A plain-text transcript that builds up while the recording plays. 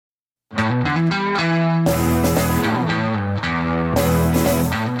I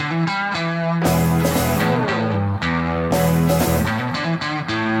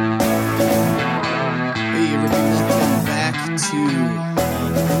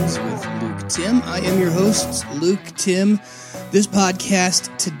am your host, Luke Tim. This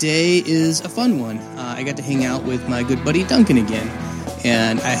podcast today is a fun one. I got to hang out with my good buddy Duncan again,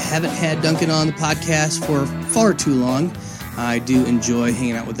 and I haven't had Duncan on the podcast for far too long. I do enjoy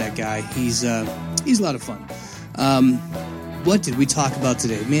hanging out with that guy. He's a lot of fun. What did we talk about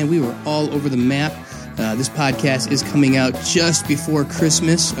today? Man, we were all over the map. This podcast is coming out just before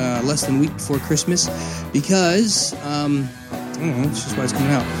Christmas, less than a week before Christmas, because, I don't know, it's just why it's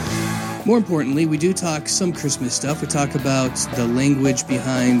coming out. More importantly, we do talk some Christmas stuff. We talk about the language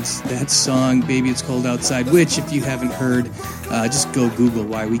behind that song, Baby It's Cold Outside, which, if you haven't heard, just go Google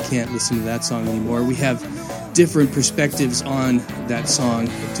why we can't listen to that song anymore. We have different perspectives on that song,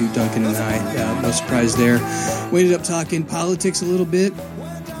 to Duncan and I. No surprise there. We ended up talking politics a little bit,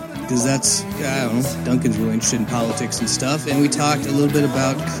 because that's, I don't know, Duncan's really interested in politics and stuff. And we talked a little bit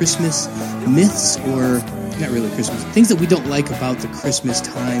about Christmas myths, or not really Christmas, things that we don't like about the Christmas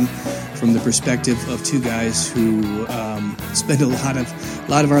time from the perspective of two guys who spend a lot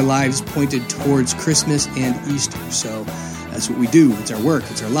of our lives pointed towards Christmas and Easter. So that's what we do. It's our work.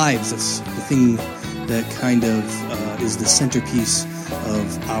 It's our lives. That's the thing that kind of is the centerpiece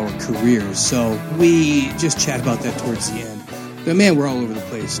of our careers. So we just chat about that towards the end. But man, we're all over the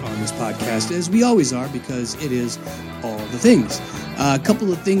place on this podcast, as we always are, because it is all the things. A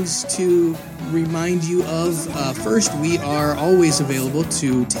couple of things to remind you of. First, we are always available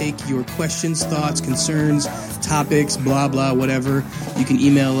to take your questions, thoughts, concerns, topics, blah, blah, whatever. You can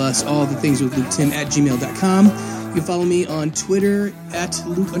email us all the things with luketim@gmail.com. You can follow me on Twitter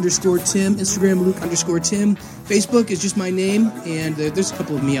 @Luke_Tim, Instagram Luke_Tim. Facebook is just my name, and there's a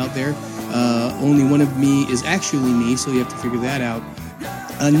couple of me out there. Only one of me is actually me, so you have to figure that out.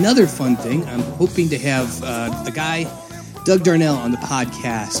 Another fun thing, I'm hoping to have a guy, Doug Darnell, on the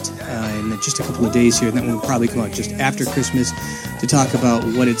podcast in just a couple of days here, and that one will probably come out just after Christmas, to talk about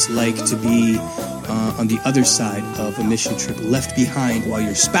what it's like to be on the other side of a mission trip, left behind while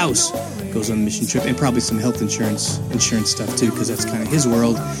your spouse goes on the mission trip, and probably some health insurance stuff too, because that's kind of his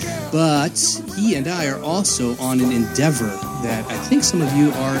world. But he and I are also on an endeavor that I think some of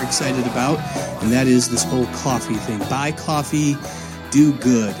you are excited about, and that is this whole coffee thing. Buy coffee, do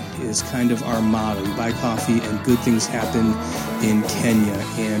good is kind of our motto. We buy coffee and good things happen in Kenya,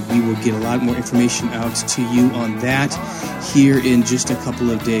 and we will get a lot more information out to you on that here in just a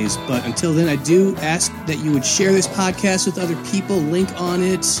couple of days. But until then, I do ask that you would share this podcast with other people, link on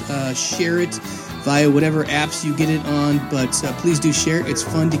it, share it via whatever apps you get it on, but please do share it. It's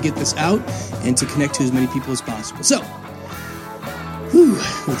fun to get this out and to connect to as many people as possible. So,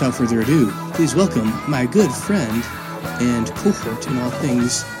 without further ado, please welcome my good friend and cohort in all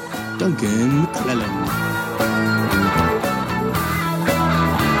things, Duncan McClellan.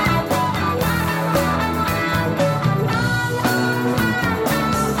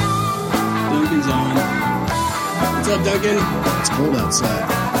 Duncan's on. What's up, Duncan? It's cold outside.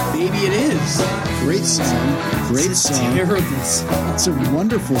 Maybe it is. Great song. Great song. Terrible song. It's a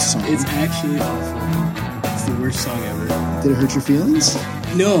wonderful song. It's actually awful. It's the worst song ever. Did it hurt your feelings?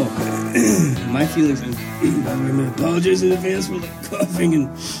 No. My feelings, I apologize in advance for the coughing, and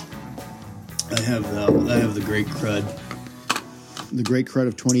I have the great crud. The great crud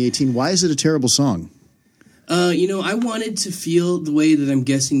of 2018. Why is it a terrible song? I wanted to feel the way that I'm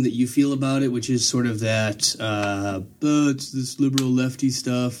guessing that you feel about it, which is sort of that, it's this liberal lefty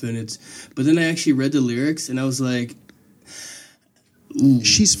stuff, but then I actually read the lyrics, and I was like, ooh.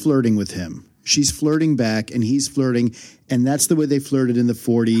 She's flirting with him. She's flirting back, and he's flirting, and that's the way they flirted in the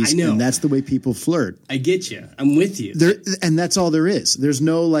 40s, I know. And that's the way people flirt. I get you. I'm with you. And that's all there is. There's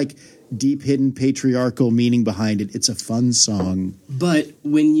no, deep hidden patriarchal meaning behind it. It's a fun song. But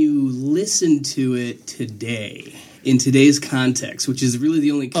when you listen to it today, in today's context, which is really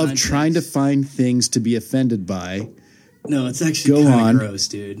the only context. Of trying to find things to be offended by. No, it's actually kind of gross,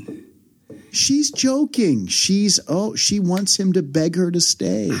 dude. She's joking. She wants him to beg her to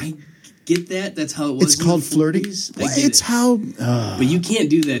stay. I get that. That's how it was. It's called flirting. It's how. But you can't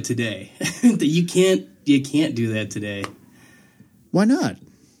do that today. You can't do that today. Why not?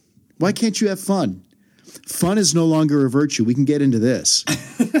 Why can't you have fun? Fun is no longer a virtue. We can get into this.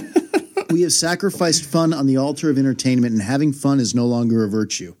 We have sacrificed fun on the altar of entertainment, and having fun is no longer a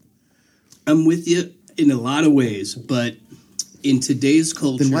virtue. I'm with you in a lot of ways, but in today's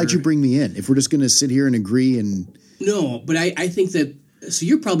culture... Then why'd you bring me in? If we're just going to sit here and agree and... No, but I think that... So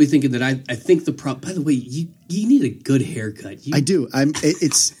you're probably thinking that I think the problem... By the way, you need a good haircut. I do.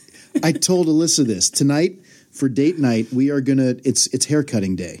 I told Alyssa this. Tonight, for date night, we are going to, it's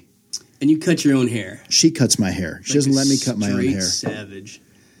haircutting day. And you cut your own hair. She cuts my hair. She doesn't let me cut my own hair. Savage.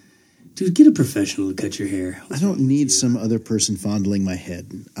 Dude, get a professional to cut your hair. I don't need some other person fondling my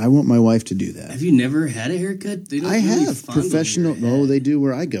head. I want my wife to do that. Have you never had a haircut? They don't I really have. fondle Professional. your head. Oh, they do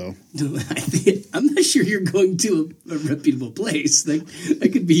where I go. I'm not sure you're going to a reputable place. That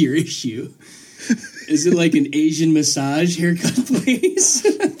could be your issue. Is it like an Asian massage haircut place?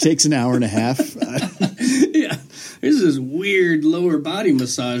 Takes an hour and a half. Yeah. There's this weird lower body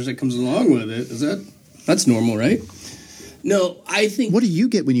massage that comes along with it. That's normal, right? No, I think... What do you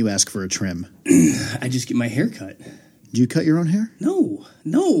get when you ask for a trim? I just get my hair cut. Do you cut your own hair? No.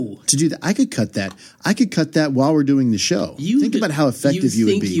 To do that, I could cut that. I could cut that while we're doing the show. Think about how effective you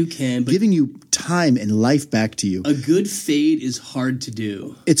would be. You can, but giving you time and life back to you. A good fade is hard to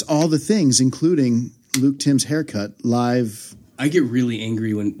do. It's all the things, including Luke Tim's haircut live. I get really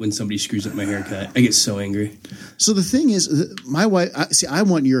angry when somebody screws up my haircut. I get so angry. So the thing is, my wife. I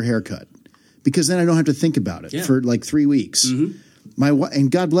want your haircut because then I don't have to think about it for like 3 weeks. Mm-hmm. My wife, and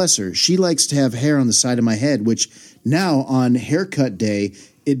God bless her, she likes to have hair on the side of my head, which now on haircut day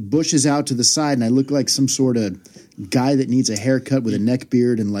it bushes out to the side, and I look like some sort of guy that needs a haircut with a neck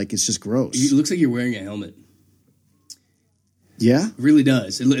beard, and like it's just gross. It looks like you're wearing a helmet. Yeah, it really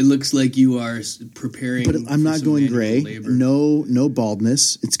does. It looks like you are preparing. But I'm not going gray. Labor. No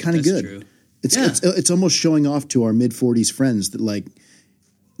baldness. It's kind of good. True. It's almost showing off to our mid-40s friends that like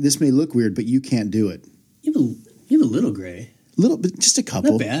this may look weird, but you can't do it. You have a little gray. Little, but just a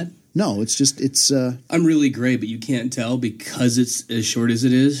couple. Not bad. No, it's just I'm really gray, but you can't tell because it's as short as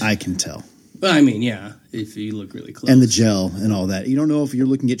it is. I can tell. But I mean, yeah, if you look really close. And the gel and all that. You don't know if you're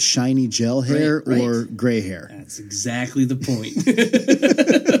looking at shiny gel hair right. or gray hair. That's exactly the point.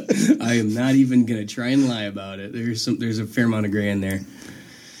 I am not even going to try and lie about it. There's a fair amount of gray in there.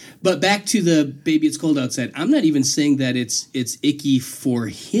 But back to the baby, it's cold outside. I'm not even saying that it's icky for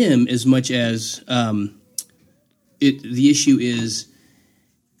him as much as the issue is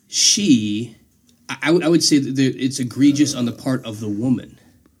I would say that it's egregious on the part of the woman.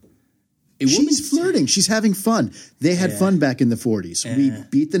 She's flirting. She's having fun. They had fun back in the 40s. We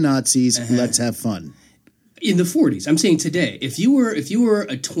beat the Nazis. Let's have fun. In the 40s. I'm saying today. If you were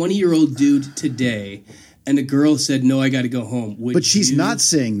a 20-year-old dude today and a girl said, "No, I got to go home," But she's not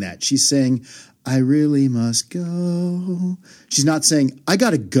saying that. She's saying, "I really must go." She's not saying, "I got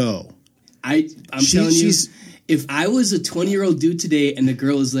to go." I'm telling you, if I was a 20-year-old dude today and the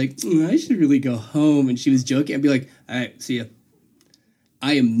girl was like, "I should really go home," and she was joking, I'd be like, "All right, see ya."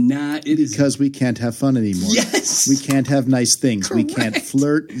 I am not. It is because we can't have fun anymore. Yes, we can't have nice things. Correct. We can't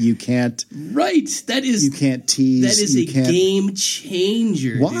flirt. You can't. Right. That is. You can't tease. That is a game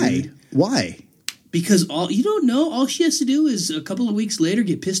changer. Why? Dude. Why? Because you don't know. All she has to do is a couple of weeks later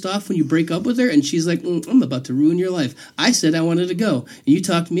get pissed off when you break up with her, and she's like, "I'm about to ruin your life. I said I wanted to go, and you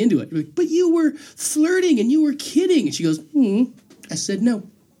talked me into it." You're like, "But you were flirting and you were kidding," and she goes, "I said no."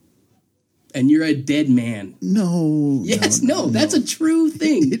 And you're a dead man. No. Yes, no, that's a true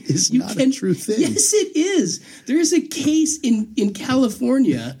thing. It is not a true thing. Yes, it is. There is a case in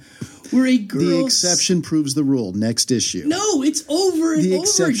California where a girl... The exception proves the rule. Next issue. No, it's over and over again. The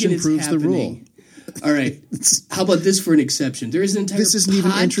exception proves the rule. All right. How about this for an exception? There is an entire this isn't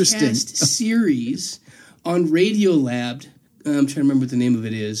even interesting. series on Radiolab. I'm trying to remember what the name of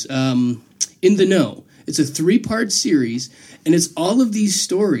it is. In the Know. It's a 3-part series, and it's all of these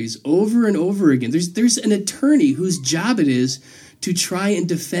stories over and over again. There's an attorney whose job it is to try and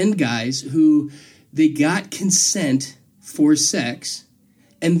defend guys who they got consent for sex,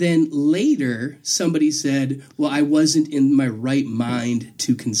 and then later somebody said, "Well, I wasn't in my right mind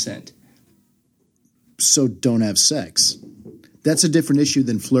to consent." So don't have sex. That's a different issue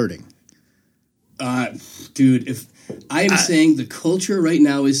than flirting. Dude, if I am saying the culture right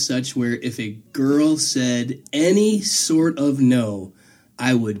now is such where if a girl said any sort of no,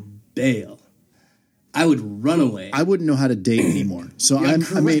 I would bail. I would run away. I wouldn't know how to date anymore. So I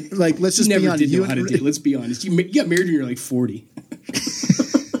mean, like, let's just be honest. You never did know how to date. Let's be honest. You got married when you were like 40.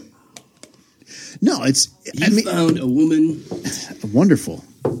 No, You found a woman. Wonderful.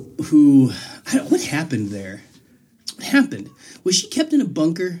 Who, what happened there? What happened? Was she kept in a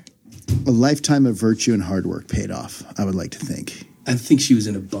bunker? A lifetime of virtue and hard work paid off, I would like to think. I think she was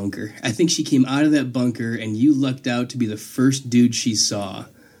in a bunker. I think she came out of that bunker and you lucked out to be the first dude she saw.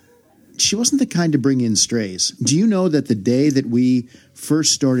 She wasn't the kind to bring in strays. Do you know that the day that we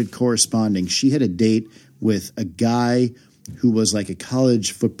first started corresponding, she had a date with a guy who was like a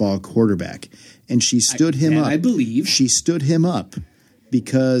college football quarterback, and she stood him up. I believe. She stood him up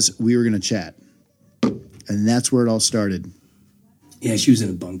because we were going to chat. And that's where it all started. Yeah, she was in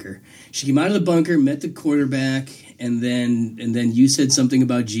a bunker. She came out of the bunker, met the quarterback, and then you said something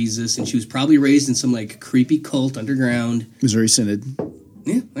about Jesus, and she was probably raised in some like creepy cult underground. Missouri Synod.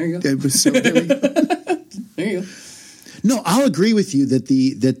 Yeah, there you go. It was so, there we go. There you go. No, I'll agree with you that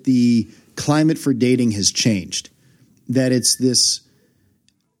the climate for dating has changed. That it's this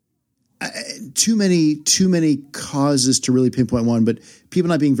too many causes to really pinpoint one, but people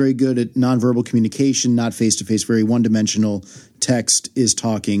not being very good at nonverbal communication, not face to face, very one dimensional. Text is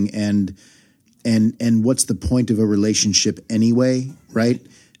talking, and what's the point of a relationship anyway, right?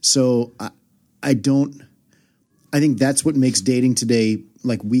 So I think that's what makes dating today,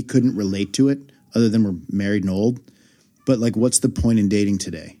 like, we couldn't relate to it other than we're married and old. But like, what's the point in dating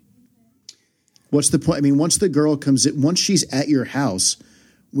today? What's the point? I mean, once the girl comes in, once she's at your house,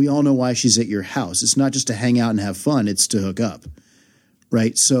 we all know why she's at your house. It's not just to hang out and have fun. It's to hook up,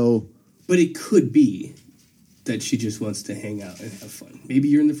 right? So, but it could be that she just wants to hang out and have fun. Maybe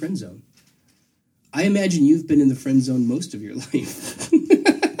you're in the friend zone. I imagine you've been in the friend zone most of your life.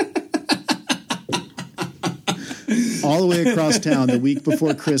 All the way across town the week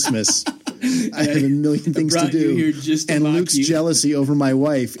before Christmas. I have a million things to do. Here just to and mock Luke's you. jealousy over my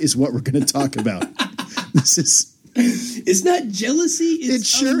wife is what we're going to talk about. This is... It's not jealousy. It's It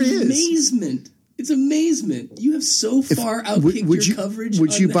sure is. amazement. It's amazement. You have so far outkicked your coverage.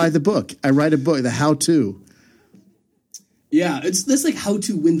 Would you on buy that. the book? I write a book, the how-to. Yeah, that's like how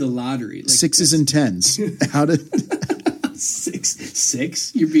to win the lottery. Like, Sixes and tens. How to...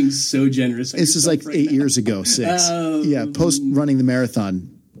 Six? You're being so generous. This is like 8 years ago, 6. Yeah, post running the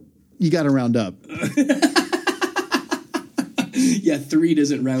marathon. You got to round up. Yeah, 3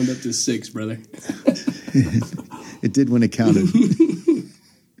 doesn't round up to 6, brother. It did when it counted.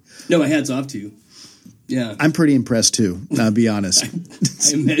 No, my hat's off to you. Yeah. I'm pretty impressed, too. I'll be honest.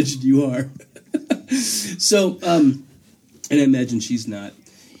 I imagine you are. So, and I imagine she's not.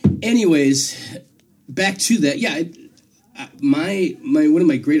 Anyways, back to that. Yeah, my one of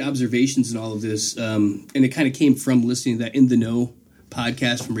my great observations in all of this, and it kind of came from listening to that In the Know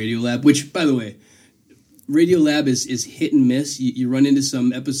podcast from Radiolab, which, by the way, Radiolab is hit and miss. You run into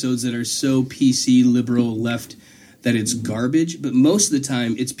some episodes that are so PC, liberal, left that it's garbage, but most of the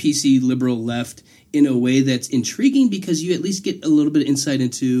time it's PC, liberal, left in a way that's intriguing because you at least get a little bit of insight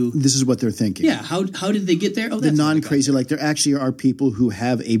into... This is what they're thinking. Yeah, how did they get there? Oh, the that's non-crazy, like there actually are people who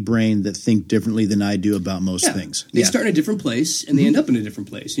have a brain that think differently than I do about most things. They start in a different place and they end up in a different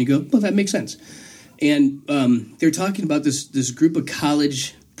place. And you go, well, that makes sense. And they're talking about this group of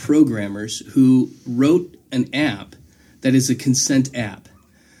college programmers who wrote an app that is a consent app.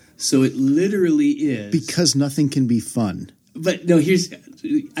 So it literally is... Because nothing can be fun. But no,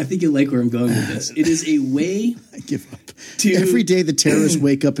 I think you'll like where I'm going with this. It is a way... I give up. Every day the terrorists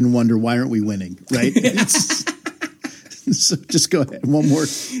wake up and wonder, why aren't we winning, right? So just go ahead. One more.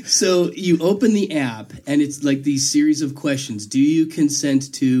 So you open the app and it's like these series of questions. Do you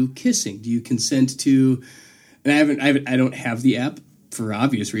consent to kissing? Do you consent to... And I don't have the app for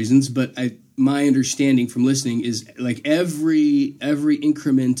obvious reasons, but my understanding from listening is like every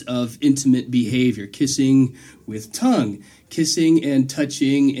increment of intimate behavior, kissing with tongue, kissing and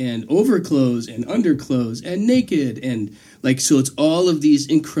touching and overclothes and underclothes and naked, and like, so it's all of these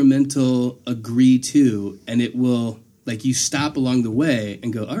incremental agree to, and it will, like, you stop along the way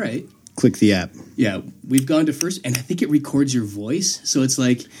and go, all right, click the app. Yeah, we've gone to first, and I think it records your voice. So it's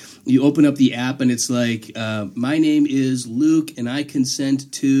like you open up the app, and it's like, my name is Luke, and I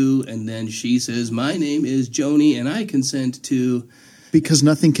consent to, and then she says, my name is Joni, and I consent to. Because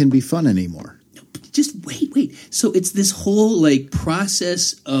nothing can be fun anymore. Just wait. So it's this whole like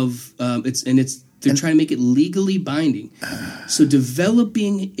process of they're trying to make it legally binding. So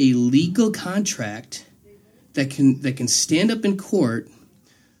developing a legal contract that can stand up in court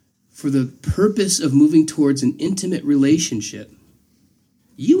for the purpose of moving towards an intimate relationship.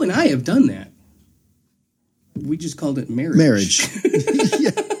 You and I have done that. We just called it marriage.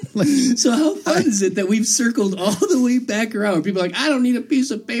 Yeah. So how fun is it that we've circled all the way back around? People are like, I don't need a piece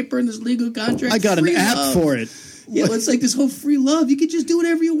of paper in this legal contract. I got an Free app love. for it. Yeah, well, it's like this whole free love. You can just do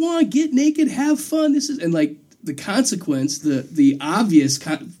whatever you want. Get naked, have fun. And like the consequence, the obvious,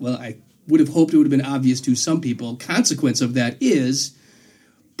 I would have hoped it would have been obvious to some people. Consequence of that is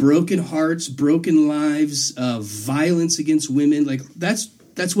broken hearts, broken lives, violence against women. Like that's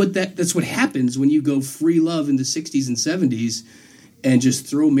what happens when you go free love in the 60s and 70s and just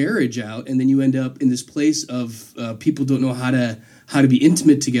throw marriage out, and then you end up in this place of people don't know how to be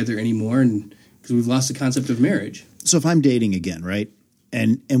intimate together anymore, and because we've lost the concept of marriage. So if I'm dating again, right,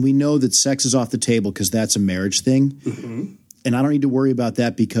 and we know that sex is off the table because that's a marriage thing, and I don't need to worry about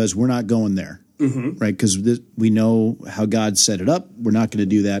that because we're not going there. right? Because we know how God set it up. We're not going to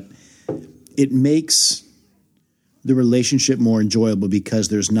do that. It makes the relationship more enjoyable because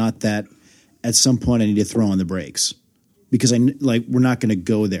there's not that at some point I need to throw on the brakes because we're not going to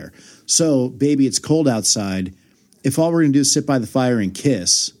go there. So, baby, it's cold outside. If all we're going to do is sit by the fire and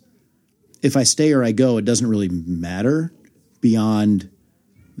kiss, if I stay or I go, it doesn't really matter beyond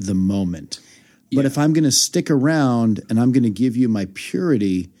the moment. But if I'm going to stick around and I'm going to give you my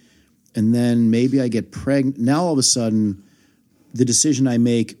purity and then maybe I get pregnant, now all of a sudden the decision I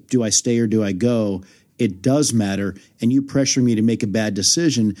make, do I stay or do I go, it does matter. And you pressuring me to make a bad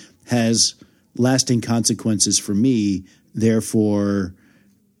decision has lasting consequences for me. Therefore,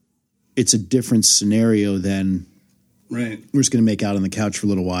 it's a different scenario than we're just going to make out on the couch for a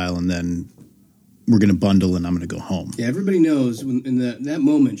little while and then we're going to bundle and I'm going to go home. Yeah, everybody knows in that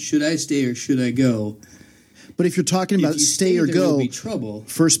moment, should I stay or should I go? But if you're talking about stay or go, there will be trouble.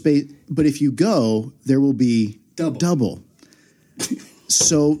 First base. But if you go, there will be double.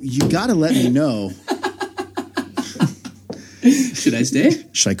 So you got to let me know. Should I stay?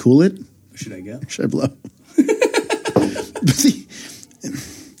 Should I cool it? Or should I go? Should I blow?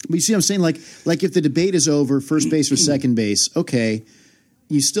 But you see what I'm saying? Like if the debate is over, first base or second base, okay,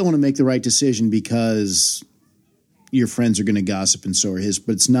 you still want to make the right decision because your friends are going to gossip and so are his,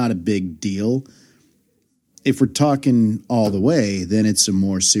 but it's not a big deal. If we're talking all the way, then it's a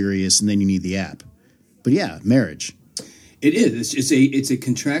more serious, and then you need the app. But yeah, marriage. It is. It's a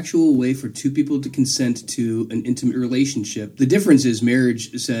contractual way for two people to consent to an intimate relationship. The difference is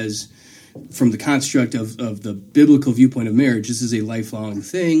marriage says, from the construct of the biblical viewpoint of marriage, this is a lifelong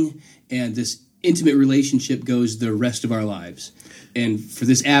thing, and this intimate relationship goes the rest of our lives. And for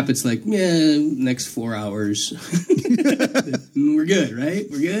this app, it's like, next 4 hours, we're good, right?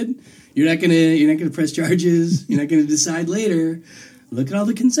 We're good. You're not gonna press charges. You're not gonna decide later. Look at all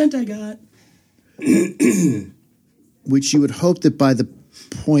the consent I got. Which you would hope that by the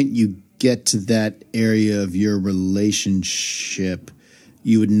point you get to that area of your relationship,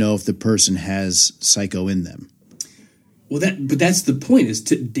 you would know if the person has psycho in them. Well, but that's the point. Is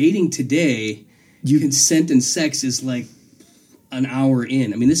dating today, consent and sex is like an hour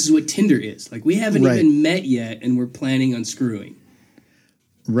in. I mean, this is what Tinder is. Like, we haven't even met yet, and we're planning on screwing.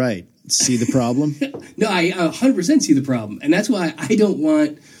 Right. See the problem? No, I 100% see the problem, and that's why I don't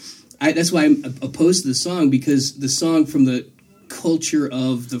want. That's why I'm opposed to the song, because the song from the culture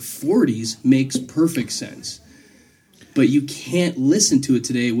of the 40s makes perfect sense. But you can't listen to it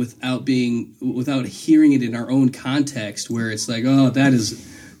today without hearing it in our own context, where it's like, oh, that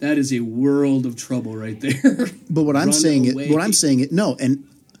is a world of trouble right there. But what I'm saying, and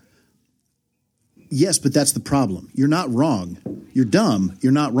yes, but that's the problem. You're not wrong. You're dumb.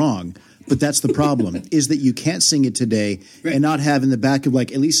 You're not wrong. But that's the problem, is that you can't sing it today and not have in the back of,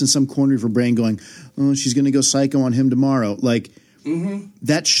 like, at least in some corner of her brain going, oh, she's going to go psycho on him tomorrow. Like,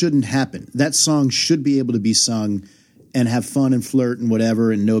 that shouldn't happen. That song should be able to be sung and have fun and flirt and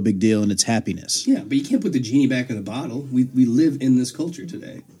whatever and no big deal, and it's happiness. Yeah, but you can't put the genie back in the bottle. We live in this culture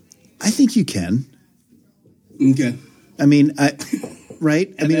today. I think you can. Okay. I mean,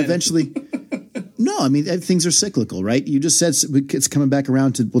 right? I mean, eventually... No, I mean, things are cyclical, right? You just said it's coming back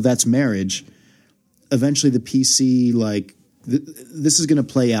around to, well, that's marriage. Eventually the PC, like, this is going to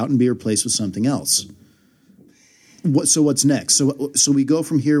play out and be replaced with something else. So what's next? So we go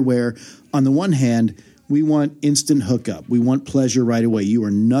from here where, on the one hand, we want instant hookup. We want pleasure right away. You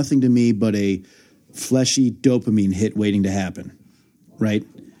are nothing to me but a fleshy dopamine hit waiting to happen, right?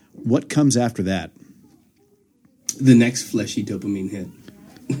 What comes after that? The next fleshy dopamine hit.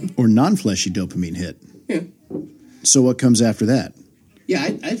 Or non-fleshy dopamine hit. Yeah. So what comes after that? Yeah,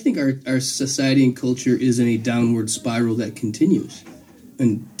 I think our society and culture is in a downward spiral that continues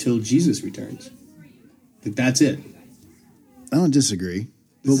until Jesus returns. Like, that's it. I don't disagree.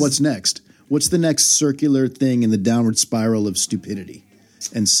 But what's next? What's the next circular thing in the downward spiral of stupidity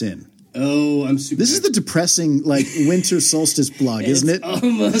and sin? Oh, I'm super. This is the depressing, like, winter solstice blog, isn't it?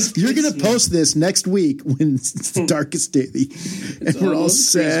 Almost. You're going to post this next week when it's the darkest day, and we're all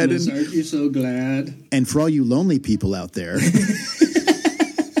sad. Christmas. Aren't you so glad? And for all you lonely people out there,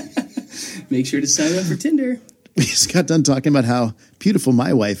 make sure to sign up for Tinder. We just got done talking about how beautiful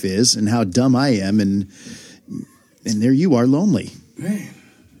my wife is and how dumb I am, and there you are, lonely. Right.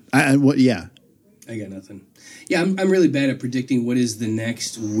 I got nothing. Yeah, I'm really bad at predicting what is the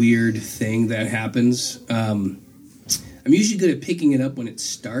next weird thing that happens. I'm usually good at picking it up when it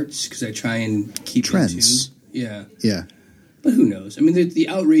starts because I try and keep trends. In tune. Yeah. But who knows? I mean, the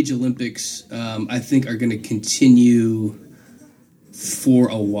outrage Olympics, I think, are going to continue for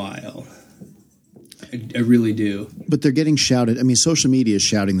a while. I really do. But they're getting shouted. I mean, social media is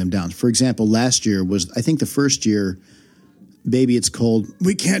shouting them down. For example, last year was, I think the first year, Baby It's Cold,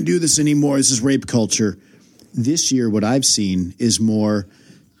 we can't do this anymore, this is rape culture. This year, what I've seen is more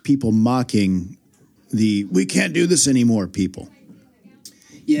people mocking the we can't do this anymore people.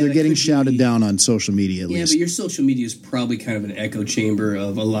 Yeah, they're getting shouted down on social media at least. Yeah, but your social media is probably kind of an echo chamber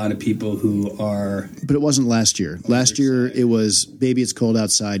of a lot of people who are... But it wasn't last year. Last year, it was Baby It's Cold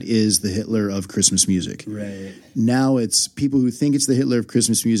Outside is the Hitler of Christmas music. Right. Now it's people who think it's the Hitler of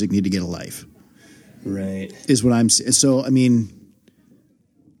Christmas music need to get a life. Right. Is what I'm saying. So, I mean,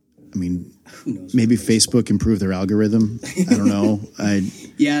 who knows? Maybe Facebook improved their algorithm. I don't know.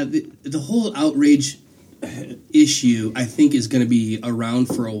 Yeah, the whole outrage issue, I think, is going to be around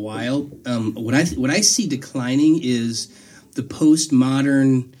for a while. What I see declining is the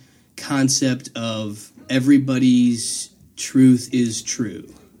postmodern concept of everybody's truth is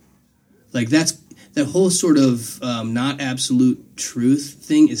true. Like that whole sort of not absolute truth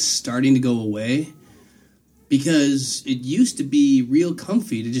thing is starting to go away, because it used to be real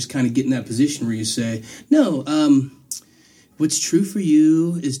comfy to just kind of get in that position where you say, no, what's true for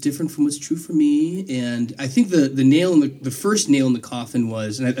you is different from what's true for me. And I think the nail in the first nail in the coffin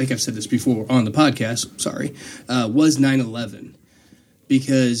was, and I think I've said this before on the podcast, was 9/11.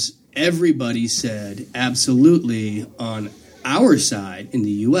 Because everybody said absolutely on our side in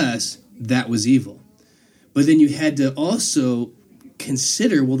the U.S. that was evil. But then you had to also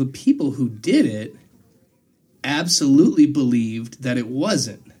consider, well, the people who did it absolutely believed that it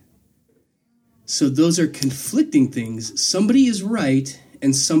wasn't. So those are conflicting things. Somebody is right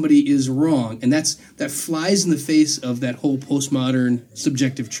and somebody is wrong. And that flies in the face of that whole postmodern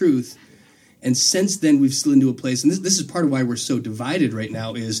subjective truth. And since then, we've slid into a place, and this is part of why we're so divided right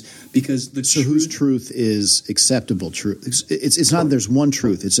now, is because whose truth is acceptable truth? It's not there's one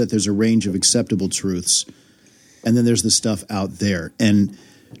truth. It's that there's a range of acceptable truths, and then there's the stuff out there. And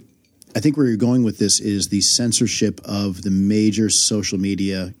I think where you're going with this is the censorship of the major social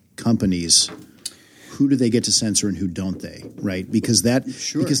media companies. Who do they get to censor and who don't they, right? Because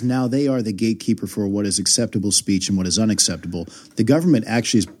because now they are the gatekeeper for what is acceptable speech and what is unacceptable. The government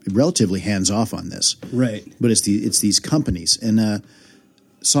actually is relatively hands-off on this. Right. But it's these companies. And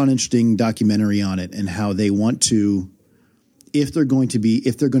saw an interesting documentary on it and how they want to, if they're going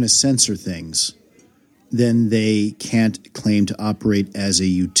to censor things, then they can't claim to operate as a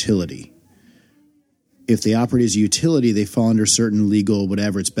utility. If they operate as a utility, they fall under certain legal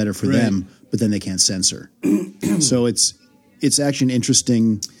whatever. It's better for them, but then they can't censor. So it's actually an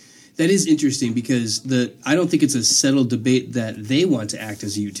interesting. That is interesting because I don't think it's a settled debate that they want to act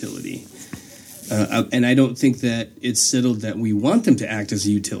as a utility, and I don't think that it's settled that we want them to act as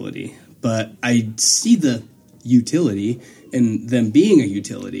a utility. But I see the utility in them being a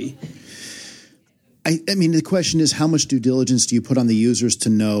utility. I mean, the question is, how much due diligence do you put on the users to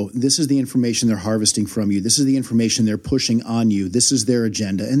know this is the information they're harvesting from you? This is the information they're pushing on you. This is their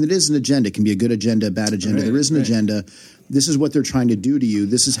agenda. And it is an agenda. It can be a good agenda, a bad agenda. There is an agenda. This is what they're trying to do to you.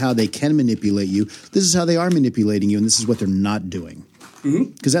 This is how they can manipulate you. This is how they are manipulating you. And this is what they're not doing.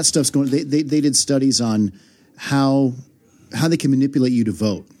 Because that stuff's going – they did studies on how they can manipulate you to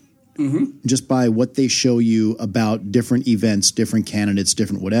vote. Just by what they show you about different events, different candidates,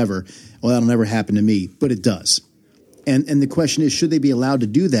 different whatever. Well, that'll never happen to me, but it does. And the question is, should they be allowed to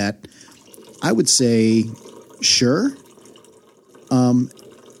do that? I would say, sure.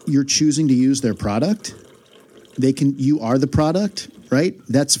 You're choosing to use their product. You are the product, right?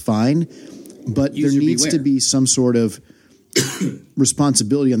 That's fine. But there needs to be some sort of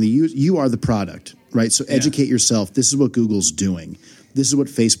responsibility on the user. You are the product, right? So educate yourself. This is what Google's doing. This is what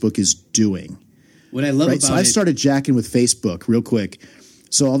Facebook is doing. What I love about so I've started jacking with Facebook real quick.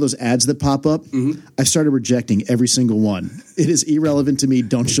 So all those ads that pop up, I've started rejecting every single one. It is irrelevant to me.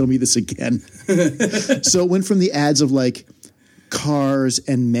 Don't show me this again. So it went from the ads of like cars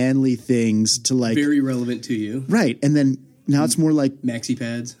and manly things to like very relevant to you, right? And then now it's more like maxi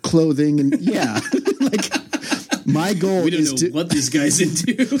pads, clothing, and like my goal we don't is know what this guy's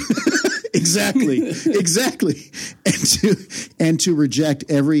into. Exactly. And to reject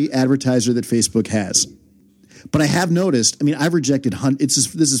every advertiser that Facebook has. But I have noticed, I mean, I've rejected this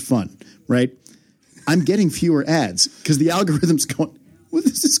is fun, right? I'm getting fewer ads because the algorithm's going, what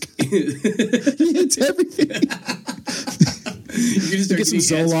is this guy? He hits everything. You can start get some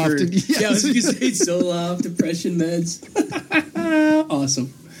Zoloft. Yeah, I was going to say Zoloft, depression meds.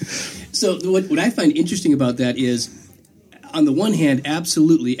 Awesome. So what I find interesting about that is, on the one hand,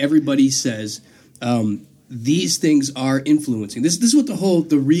 absolutely everybody says these things are influencing. This is what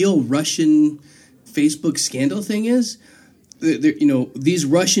the real Russian Facebook scandal thing is. these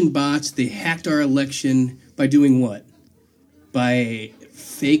Russian bots, they hacked our election by doing what? By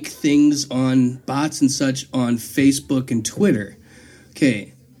fake things on bots and such on Facebook and Twitter.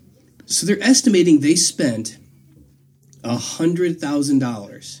 Okay, so they're estimating they spent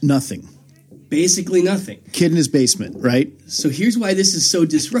 $100,000. Nothing. Basically nothing. Kid in his basement, right? So here's why this is so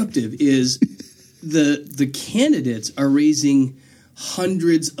disruptive: is the candidates are raising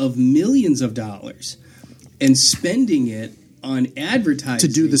hundreds of millions of dollars and spending it on advertising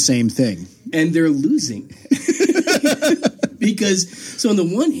To do the same thing. and they're losing. Because, so on the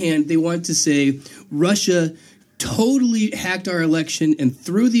one hand, they want to say Russia totally hacked our election and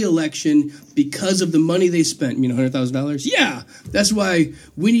threw the election because of the money they spent. You know, $100,000? Yeah, that's why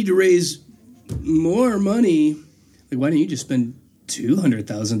we need to raise more money. Like, why don't you just spend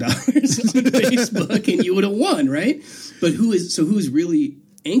 $200,000 on Facebook and you would have won, right? But who's really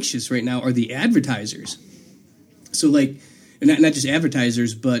anxious right now are the advertisers. So, like, not just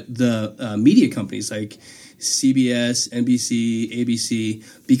advertisers, but the media companies like CBS, NBC, ABC,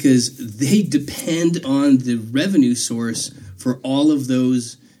 because they depend on the revenue source for all of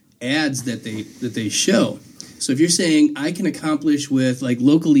those ads that they show. So if you're saying I can accomplish with, like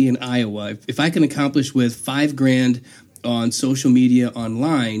locally in Iowa, if I can accomplish with $5,000 on social media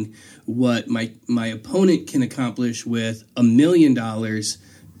online, what my opponent can accomplish with $1 million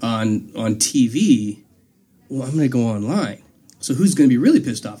on TV, well, I'm going to go online. So who's going to be really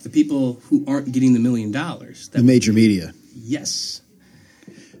pissed off? The people who aren't getting the $1 million. The major media. Yes.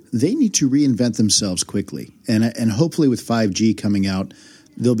 They need to reinvent themselves quickly. And hopefully with 5G coming out,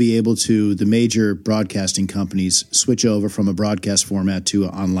 they'll be able to, the major broadcasting companies, switch over from a broadcast format to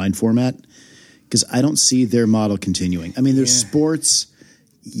an online format. Because I don't see their model continuing. I mean, there's sports,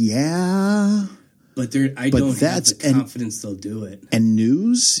 yeah. But I don't have the confidence they'll do it. And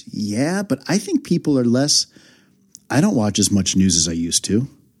news, yeah. But I think people are less... I don't watch as much news as I used to.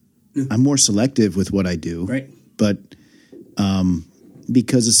 No. I'm more selective with what I do. Right. But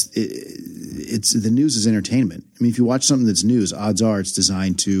because it's the news is entertainment. I mean, if you watch something that's news, odds are it's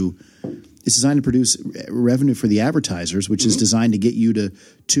designed to produce revenue for the advertisers, which is designed to get you to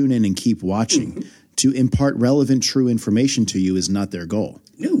tune in and keep watching. To impart relevant, true information to you is not their goal.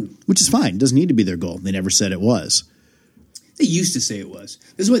 No. Which is fine. It doesn't need to be their goal. They never said it was. They used to say it was.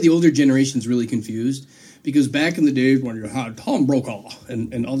 This is why the older generation's really confused. Because back in the days when you had Tom Brokaw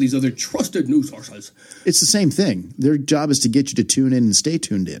and all these other trusted news sources. It's the same thing. Their job is to get you to tune in and stay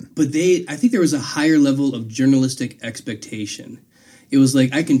tuned in. But I think there was a higher level of journalistic expectation. It was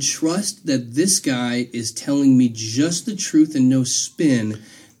like, I can trust that this guy is telling me just the truth and no spin.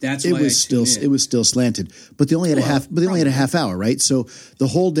 That's why it was still slanted, but they only had a half hour, right? So the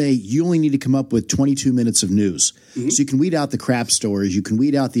whole day you only need to come up with 22 minutes of news. Mm-hmm. So you can weed out the crap stories, you can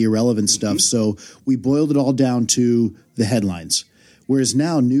weed out the irrelevant stuff. So we boiled it all down to the headlines. Whereas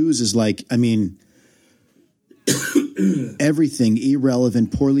now news is like, I mean, everything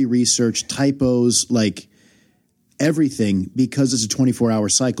irrelevant, poorly researched, typos, like everything, because it's a 24-hour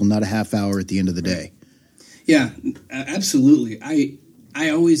cycle, not a half hour at the end of the day. Yeah, absolutely. I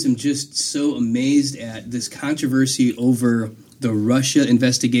always am just so amazed at this controversy over the Russia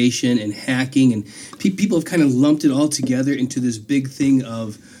investigation and hacking, and people have kind of lumped it all together into this big thing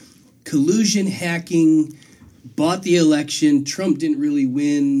of collusion, hacking, bought the election, Trump didn't really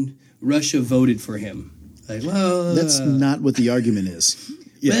win, Russia voted for him. Like, well, that's not what the argument is.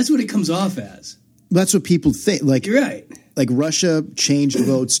 Yeah. But that's what it comes off as. That's what people think. Like, you're right. Like Russia changed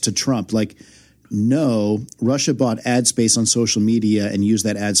votes to Trump. Like, no, Russia bought ad space on social media and used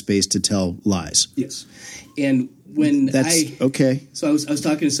that ad space to tell lies. Yes. And when okay. So I was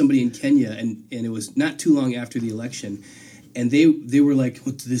talking to somebody in Kenya, and it was not too long after the election, and they were like,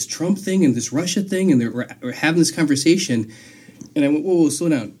 well, this Trump thing and this Russia thing, and they were having this conversation, and I went, whoa, slow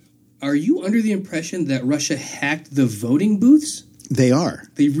down. Are you under the impression that Russia hacked the voting booths? They are.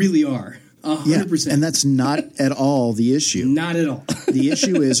 They really are. 100%. Yeah, and that's not at all the issue. Not at all. The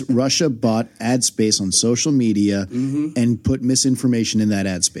issue is Russia bought ad space on social media and put misinformation in that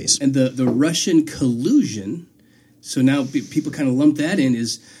ad space. And the Russian collusion, so now people kind of lump that in,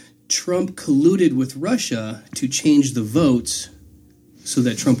 is Trump colluded with Russia to change the votes so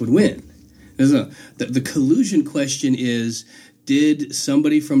that Trump would win. The collusion question is, did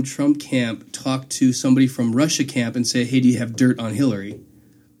somebody from Trump camp talk to somebody from Russia camp and say, hey, do you have dirt on Hillary?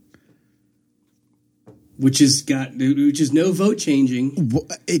 Which is no vote changing.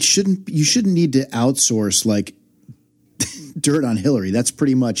 It shouldn't. You shouldn't need to outsource like dirt on Hillary. That's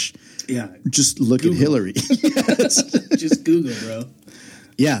pretty much. Yeah. Just look at Hillary. Just Google, bro.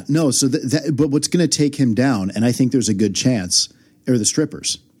 Yeah. No. So but what's going to take him down? And I think there's a good chance are the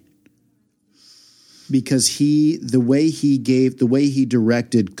strippers. because the way he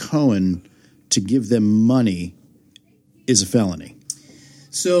directed Cohen to give them money is a felony.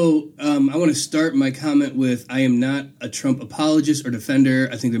 So I want to start my comment with, I am not a Trump apologist or defender.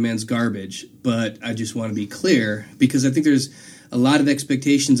 I think the man's garbage, but I just want to be clear because I think there's a lot of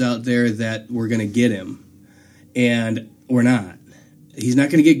expectations out there that we're going to get him, and we're not. He's not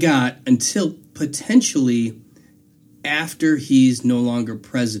going to get got until potentially after he's no longer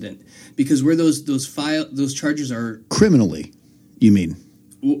president, because where those charges are criminally, you mean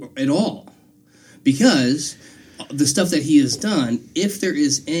at all, because the stuff that he has done, if there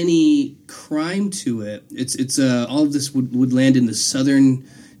is any crime to it, it's all of this would land in the Southern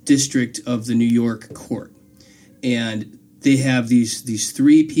District of the New York Court, and they have these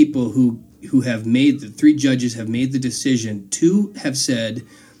three people who have made, the three judges have made the decision. Two have said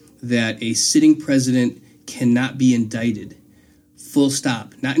that a sitting president cannot be indicted. Full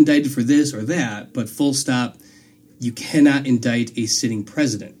stop. Not indicted for this or that, but full stop. You cannot indict a sitting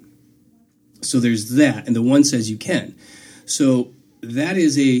president. So there's that, and the one says you can. So that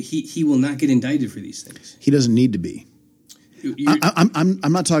is he will not get indicted for these things. He doesn't need to be.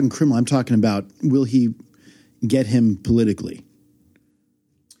 I'm not talking criminal. I'm talking about, will he get him politically?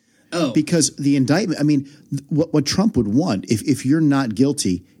 Oh, because the indictment. I mean, what Trump would want, if you're not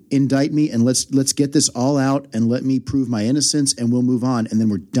guilty, indict me and let's get this all out and let me prove my innocence and we'll move on and then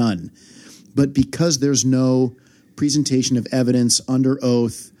we're done. But because there's no presentation of evidence under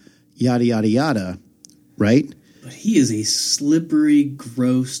oath, yada yada yada, right? But he is a slippery,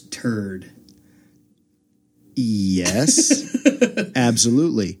 gross turd. Yes,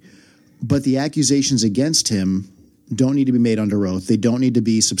 absolutely. But the accusations against him don't need to be made under oath. They don't need to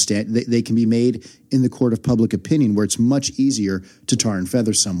be they can be made in the court of public opinion, where it's much easier to tar and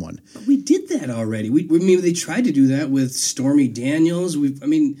feather someone. But we did that already. They tried to do that with Stormy Daniels.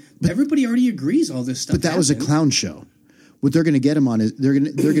 Everybody already agrees all this stuff. But that was a clown show. What they're going to get him on is they're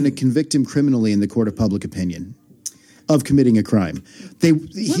going to convict him criminally in the court of public opinion of committing a crime.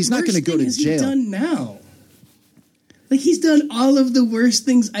 He's not going to go to jail. What has he done now? Like, he's done all of the worst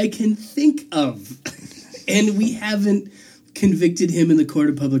things I can think of. And we haven't convicted him in the court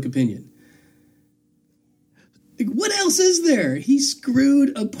of public opinion. Like, what else is there? He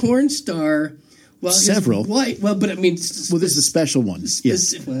screwed a porn star. Well, several. Well, but I mean, this is the special one.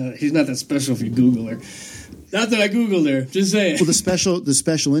 Well, he's not that special if you Google her. Not that I Googled her. Just saying. Well, the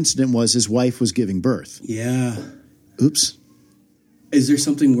special incident was his wife was giving birth. Yeah. Oops. Is there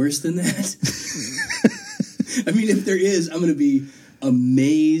something worse than that? I mean, if there is, I'm going to be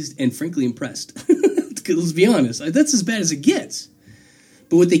amazed and frankly impressed. Let's be honest. That's as bad as it gets.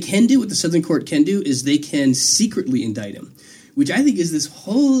 But what the Southern Court can do, is they can secretly indict him, which I think is this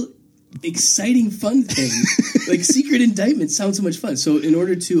whole exciting, fun thing. Like, secret indictment sounds so much fun. So in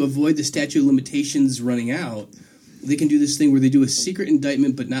order to avoid the statute of limitations running out, they can do this thing where they do a secret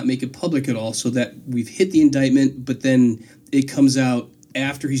indictment but not make it public at all, so that we've hit the indictment, but then it comes out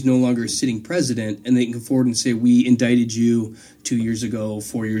after he's no longer a sitting president, and they can come forward and say, we indicted you 2 years ago,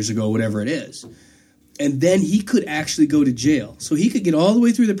 4 years ago, whatever it is. And then he could actually go to jail. So he could get all the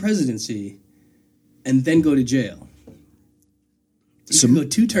way through the presidency and then go to jail. He could go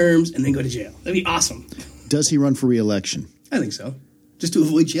 2 terms and then go to jail. That'd be awesome. Does he run for re-election? I think so. Just to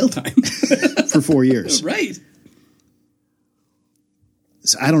avoid jail time. For 4 years. Right.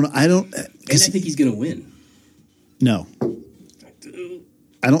 So I don't. And I think he's going to win. No.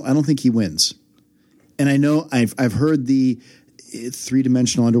 I don't think he wins. And I know I've heard the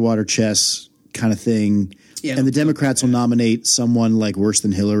 3-dimensional underwater chess kind of thing. Yeah, and the Democrats will nominate someone like worse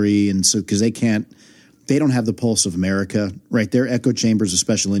than Hillary, and so because they don't have the pulse of America, right? They're echo chambers of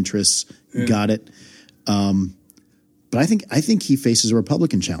special interests. Yeah. Got it. But I think he faces a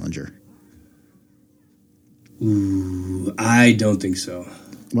Republican challenger. Ooh, I don't think so.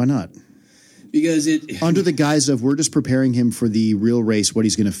 Why not? Because under the guise of, we're just preparing him for the real race, what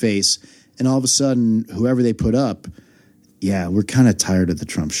he's going to face, and all of a sudden, whoever they put up, yeah, we're kind of tired of the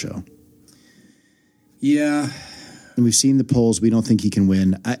Trump show. Yeah. And we've seen the polls. We don't think he can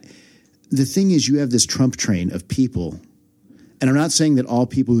win. The thing is, you have this Trump train of people, and I'm not saying that all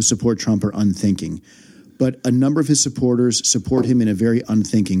people who support Trump are unthinking, but a number of his supporters support him in a very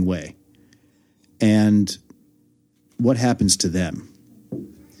unthinking way. And what happens to them?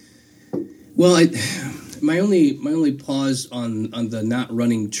 Well, my only pause on the not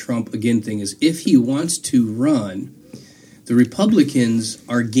running Trump again thing is, if he wants to run, the Republicans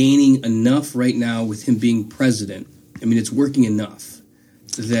are gaining enough right now with him being president. I mean, it's working enough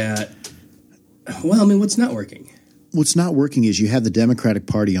that, well, I mean, what's not working? What's not working is you have the Democratic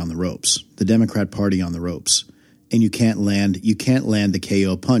Party on the ropes, and you can't land the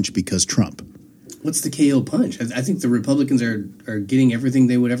KO punch because Trump. What's the KO punch? I think the Republicans are getting everything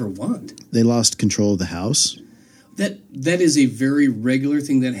they would ever want. They lost control of the House. That is a very regular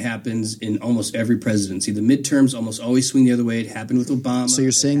thing that happens in almost every presidency. The midterms almost always swing the other way. It happened with Obama. So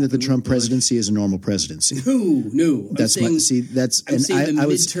you're saying that the Trump presidency is a normal presidency? No. I'm saying the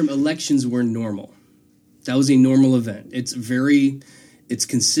midterm elections were normal. That was a normal event. It's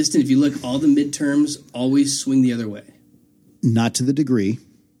consistent. If you look, all the midterms always swing the other way. Not to the degree.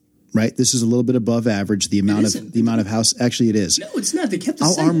 Right, this is a little bit above average. The amount of House, actually, it is. No, it's not. They kept the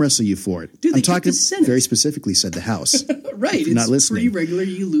I'll Senate. arm wrestle you for it. Dude, I'm talking the Senate. very specifically. Said the House. Right, if you're not listening. Pretty regular.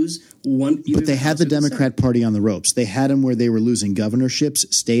 You lose one. But they had the Democrat Party on the ropes. They had them where they were losing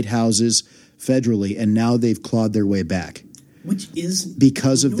governorships, state houses, federally, and now they've clawed their way back. Which is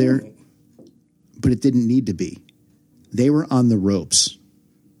because of normal. But it didn't need to be. They were on the ropes.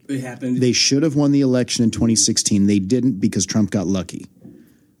 It happened. They should have won the election in 2016. They didn't because Trump got lucky.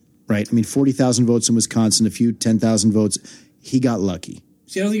 Right? I mean, 40,000 votes in Wisconsin, a few 10,000 votes. He got lucky.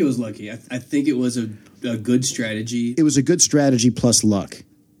 See, I don't think it was lucky. I think it was a good strategy. It was a good strategy plus luck.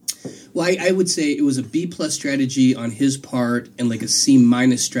 Well, I would say it was a B+ strategy on his part and like a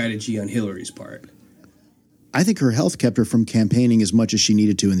C- strategy on Hillary's part. I think her health kept her from campaigning as much as she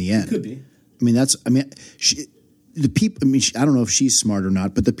needed to in the end. It could be. The people. I don't know if she's smart or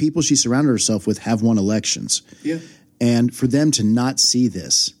not, but the people she surrounded herself with have won elections. Yeah. And for them to not see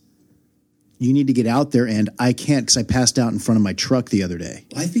this, you need to get out there, and I can't because I passed out in front of my truck the other day.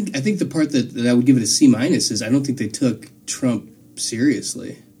 Well, I think the part that I would give it a C- is I don't think they took Trump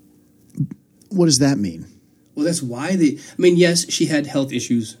seriously. What does that mean? Well, that's why yes, she had health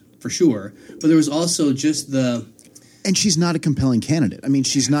issues for sure, but there was also just And she's not a compelling candidate. I mean,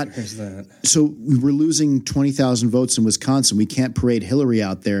 she's not. There's that. So we're losing 20,000 votes in Wisconsin. We can't parade Hillary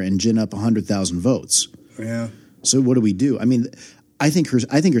out there and gin up 100,000 votes. Yeah. So what do we do? I mean, I think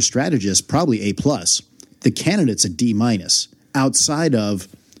her strategist probably A+. The candidate's a D- outside of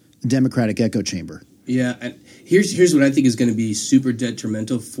the Democratic echo chamber. Yeah, and here's what I think is going to be super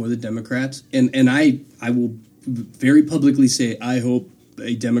detrimental for the Democrats, and I will very publicly say I hope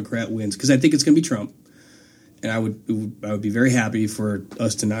a Democrat wins because I think it's going to be Trump, and I would be very happy for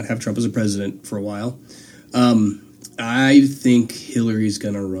us to not have Trump as a president for a while. I think Hillary's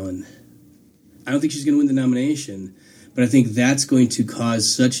going to run. I don't think she's going to win the nomination. But I think that's going to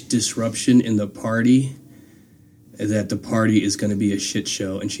cause such disruption in the party that the party is going to be a shit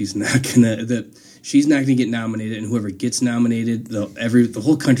show, and she's not going to get nominated. And whoever gets nominated, the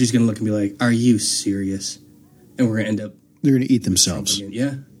whole country's going to look and be like, "Are you serious?" And we're going to end up. They're going to eat themselves.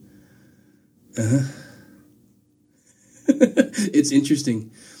 Yeah. It's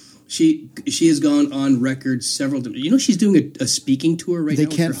interesting. She has gone on record several times. She's doing a speaking tour right now.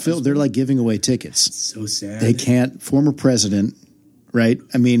 They can't fill. They're like giving away tickets. It's so sad. They can't. Former president, right?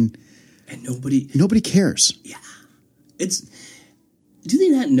 I mean, and nobody cares. Yeah, do they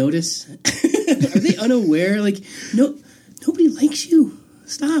not notice? Are they unaware? Like, nobody likes you.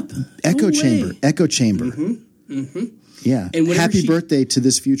 Stop. Echo chamber. Mm-hmm. Mm-hmm. Yeah. And happy birthday to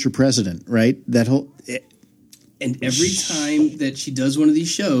this future president, right? That whole. And every time that she does one of these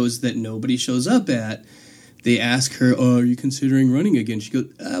shows that nobody shows up at, they ask her, "Oh, are you considering running again?" She goes,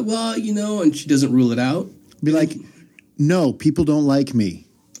 "Well, and she doesn't rule it out. Be like, "No, people don't like me.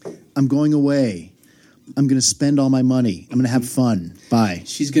 I'm going away. I'm going to spend all my money. I'm going to have fun. Bye."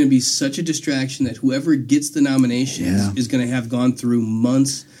 She's going to be such a distraction that whoever gets the nomination is going to have gone through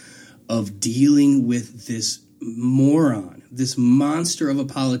months of dealing with this moron, this monster of a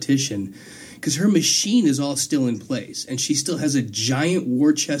politician. Because her machine is all still in place, and she still has a giant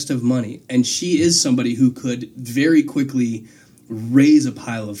war chest of money, and she is somebody who could very quickly raise a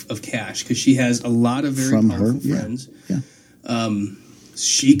pile of cash because she has a lot of very powerful friends. Yeah.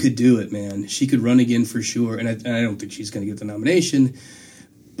 She could do it, man. She could run again for sure, and I don't think she's going to get the nomination,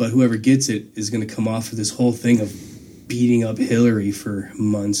 but whoever gets it is going to come off of this whole thing of beating up Hillary for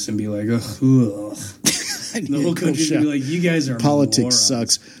months and be like, ugh. The whole country's going to be like, you guys are politics morons.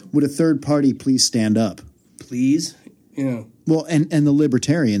 Sucks. Would a third party please stand up? Please? Yeah. Well, and the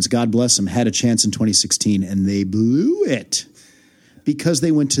libertarians, God bless them, had a chance in 2016, and they blew it because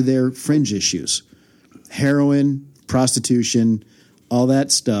they went to their fringe issues. Heroin, prostitution, all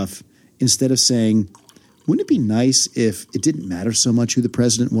that stuff, instead of saying, wouldn't it be nice if it didn't matter so much who the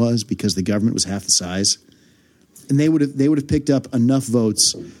president was because the government was half the size? And they would have picked up enough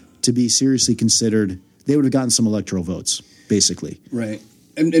votes to be seriously considered. They would have gotten some electoral votes, basically. Right.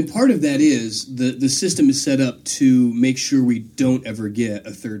 And part of that is the system is set up to make sure we don't ever get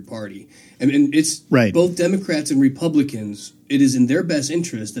a third party. And it's right. Both Democrats and Republicans, it is in their best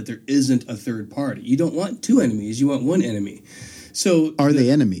interest that there isn't a third party. You don't want two enemies. You want one enemy. So are they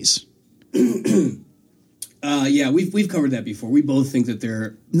enemies? Yeah, we've covered that before. We both think that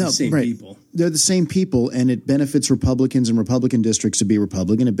they're the same people. They're the same people, and it benefits Republicans and Republican districts to be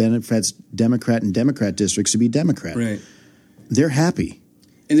Republican. It benefits Democrat and Democrat districts to be Democrat. Right. They're happy.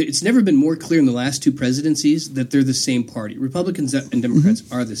 And it's never been more clear in the last two presidencies that they're the same party. Republicans and Democrats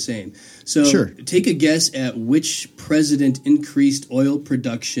are the same. So take a guess at which president increased oil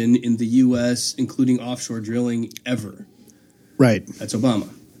production in the U.S., including offshore drilling, ever. Right. That's Obama.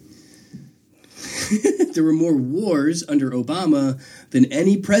 There were more wars under Obama than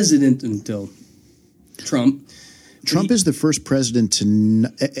any president until Trump. Trump is the first president to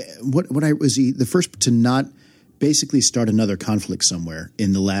the first to not basically start another conflict somewhere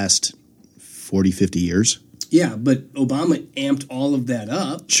in the last 40, 50 years. Yeah, but Obama amped all of that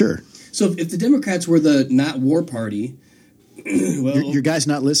up. Sure. So if the Democrats were the not war party, well, your guy's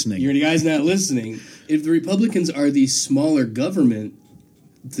not listening. Your guy's not listening. If the Republicans are the smaller government,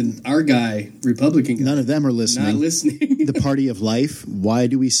 then our guy, Republican guy, none of them are listening. Not listening. The party of life. Why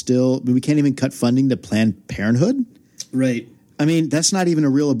do we still? We can't even cut funding to Planned Parenthood. Right. I mean, that's not even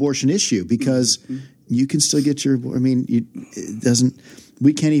a real abortion issue because you can still get your. I mean, it doesn't.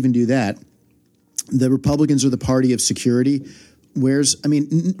 We can't even do that. The Republicans are the party of security. We're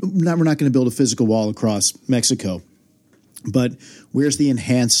not going to build a physical wall across Mexico, but where's the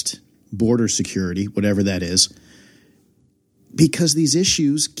enhanced border security, whatever that is? Because these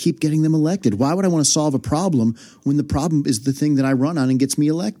issues keep getting them elected. Why would I want to solve a problem when the problem is the thing that I run on and gets me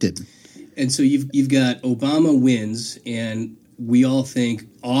elected? And so you've got Obama wins, and we all think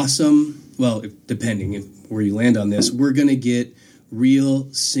awesome. Well, depending where you land on this, we're going to get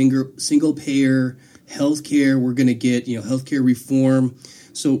real single payer health care. We're going to get health care reform.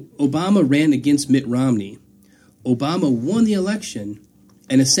 So Obama ran against Mitt Romney. Obama won the election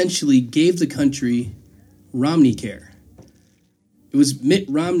and essentially gave the country Romney care. It was Mitt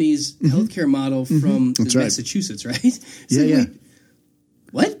Romney's healthcare model from Massachusetts, right? So yeah.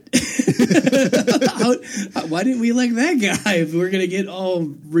 What? Why didn't we elect that guy if we're going to get all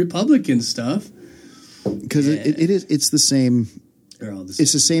Republican stuff? Because it's the same.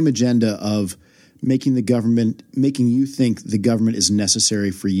 It's the same agenda of making you think the government is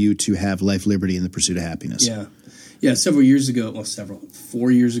necessary for you to have life, liberty, and the pursuit of happiness. Yeah. 4 years ago,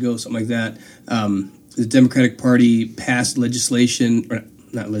 something like that. The Democratic Party passed legislation, or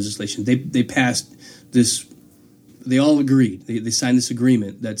not legislation. They passed this. They all agreed. They signed this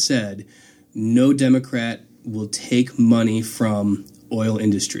agreement that said no Democrat will take money from oil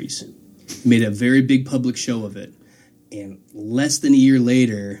industries. Made a very big public show of it, and less than a year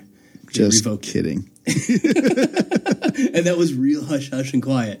later, they revoked it. Kidding. And that was real hush hush and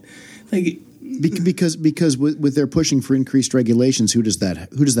quiet. Because with their pushing for increased regulations, who does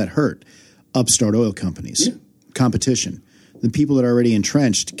that hurt? Upstart oil companies, competition. The people that are already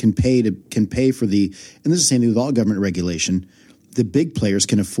entrenched can pay for and this is the same thing with all government regulation. The big players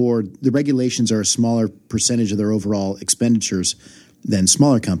can afford. The regulations are a smaller percentage of their overall expenditures than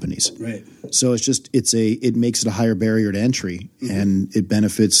smaller companies. Right. So it makes it a higher barrier to entry, and it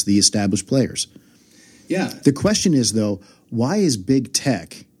benefits the established players. Yeah. The question is though, why is big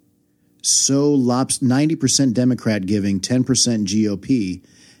tech so 90% Democrat giving, 10% GOP?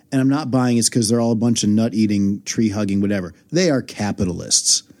 And I'm not buying it's because they're all a bunch of nut-eating, tree-hugging, whatever. They are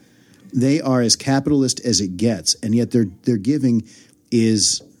capitalists. They are as capitalist as it gets, and yet their giving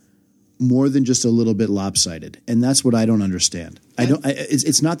is more than just a little bit lopsided, and that's what I don't understand.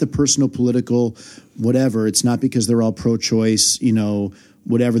 It's not the personal, political, whatever. It's not because they're all pro-choice,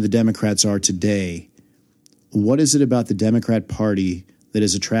 whatever the Democrats are today. What is it about the Democrat Party that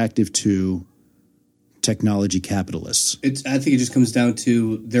is attractive to technology capitalists? I think it just comes down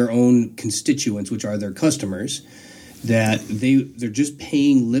to their own constituents, which are their customers, that they're just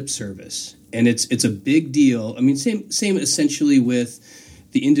paying lip service, and it's a big deal. I mean, same essentially with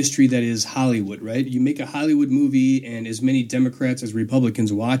the industry that is Hollywood, right? You make a Hollywood movie, and as many Democrats as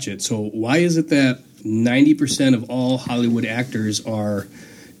Republicans watch it. So why is it that 90% of all Hollywood actors are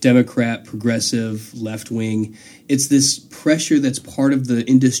Democrat, progressive, left wing? It's this pressure that's part of the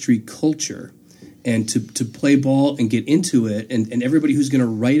industry culture. And to play ball and get into it, and everybody who's going to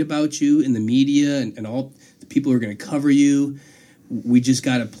write about you in the media and all the people who are going to cover you, we just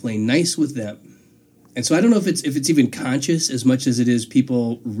got to play nice with them. And so I don't know if it's even conscious as much as it is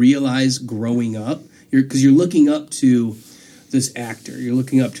people realize growing up, because you're looking up to this actor, you're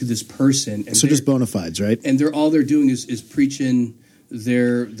looking up to this person, and so just bona fides, right? And all they're doing is preaching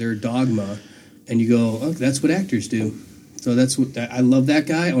their dogma, and you go, oh, that's what actors do. So that's what I love that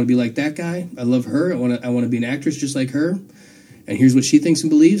guy. I want to be like that guy. I love her. I want to be an actress just like her. And here's what she thinks and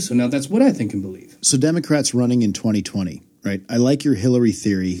believes. So now that's what I think and believe. So Democrats running in 2020, right? I like your Hillary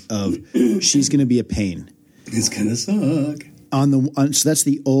theory of she's going to be a pain. It's gonna suck. So that's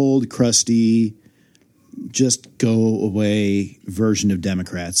the old crusty, just go away version of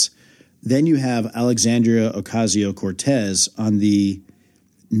Democrats. Then you have Alexandria Ocasio-Cortez on the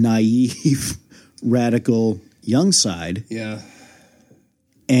naive, radical young side. Yeah.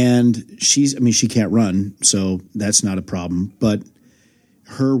 And she can't run, so that's not a problem. But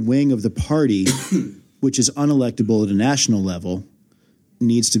her wing of the party, which is unelectable at a national level,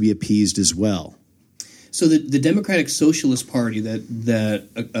 needs to be appeased as well. So the Democratic Socialist Party that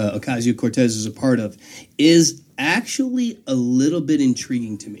Ocasio-Cortez is a part of is actually a little bit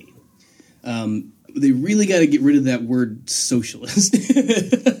intriguing to me. They really got to get rid of that word socialist.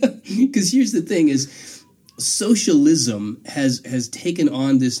 Because here's the thing is socialism has taken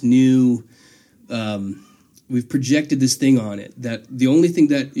on this new we've projected this thing on it that the only thing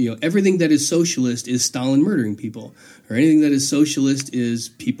that everything that is socialist is Stalin murdering people, or anything that is socialist is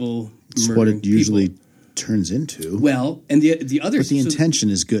people It's murdering what it usually people. Turns into. Well, and the other, but the intention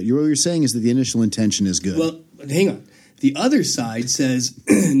is good. What you're saying is that the initial intention is good. Well, hang on. The other side says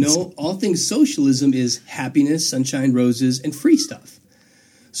no. All things socialism is happiness, sunshine, roses, and free stuff.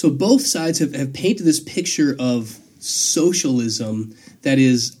 So both sides have painted this picture of socialism that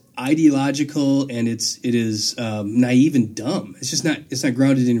is ideological and it is naive and dumb. It's not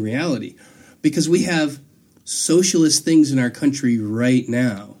grounded in reality, because we have socialist things in our country right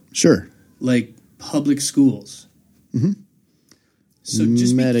now. Sure, like public schools. Mm-hmm. So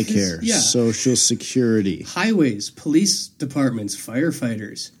just Medicare, because, Social Security, highways, police departments,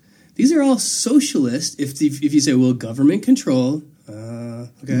 firefighters. These are all socialist. If you say, well, government control,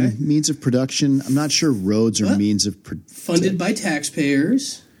 okay, means of production. I'm not sure roads are means of funded by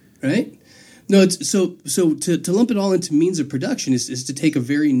taxpayers, right? No, it's so to lump it all into means of production is to take a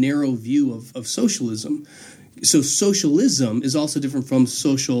very narrow view of socialism. So socialism is also different from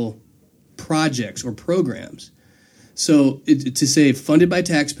social projects or programs. So to say funded by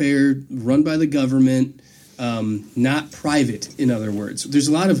taxpayer, run by the government, not private, in other words. There's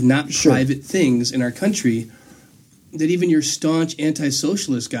a lot of not private things in our country that even your staunch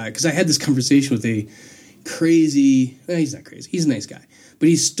anti-socialist guy, because I had this conversation with a crazy, he's not crazy, he's a nice guy, but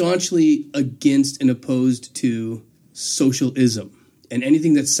he's staunchly against and opposed to socialism and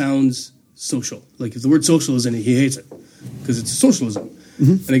anything that sounds social. Like if the word social is in it, he hates it because it's socialism.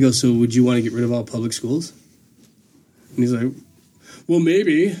 Mm-hmm. And I go, so would you want to get rid of all public schools? And he's like, well,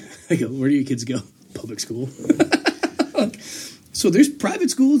 maybe. I go, where do your kids go? Public school. So there's private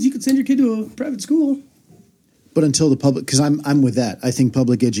schools. You could send your kid to a private school. But until the public, because I'm with that. I think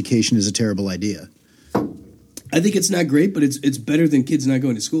public education is a terrible idea. I think it's not great, but it's better than kids not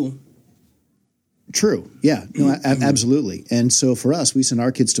going to school. True. Yeah. No, absolutely. And so for us, we send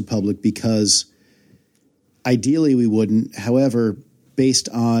our kids to public because ideally we wouldn't. However, based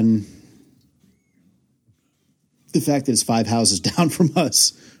on the fact that it's 5 houses down from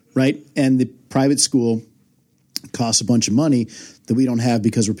us, right? And the private school costs a bunch of money that we don't have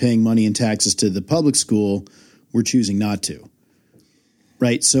because we're paying money in taxes to the public school, we're choosing not to,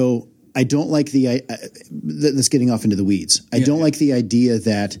 right? So I don't like that's getting off into the weeds. I don't like the idea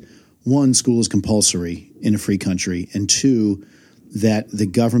that, one, school is compulsory in a free country, and two, that the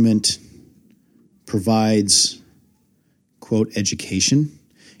government provides, quote, education.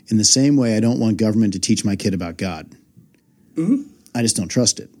 In the same way, I don't want government to teach my kid about God. Mm-hmm. I just don't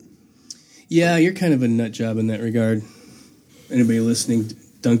trust it. Yeah, you're kind of a nut job in that regard. Anybody listening,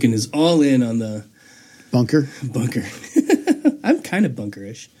 Duncan is all in on the bunker. I'm kind of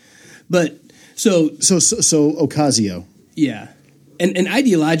bunkerish, but so Ocasio. Yeah, and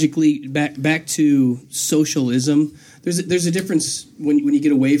ideologically, back to socialism. There's a difference when you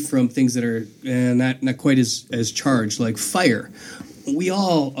get away from things that are not quite as charged, like fire. We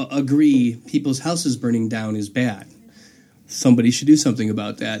all agree people's houses burning down is bad. Somebody should do something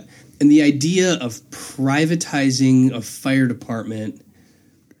about that. And the idea of privatizing a fire department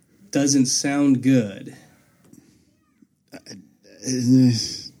doesn't sound good.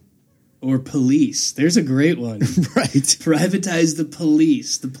 Or police. There's a great one. Right. Privatize the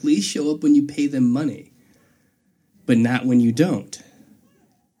police. The police show up when you pay them money, but not when you don't.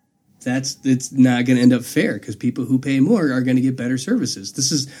 It's not going to end up fair because people who pay more are going to get better services.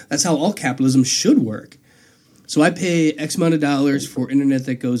 That's how all capitalism should work. So I pay X amount of dollars for internet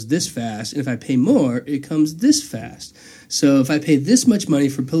that goes this fast, and if I pay more, it comes this fast. So if I pay this much money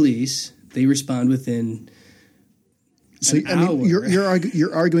for police, they respond within an hour. I mean,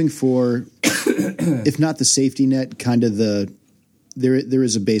 you're arguing for, if not the safety net, kind of there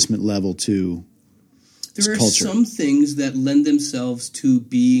is a basement level to there are culture. Some things that lend themselves to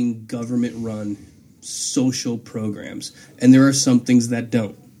being government run social programs, and there are some things that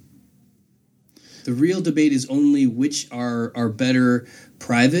don't. The real debate is only which are better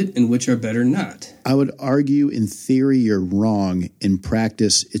private and which are better not. I would argue in theory you're wrong. In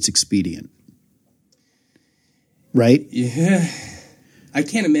practice, it's expedient. Right? Yeah. I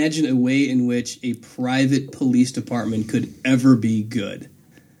can't imagine a way in which a private police department could ever be good.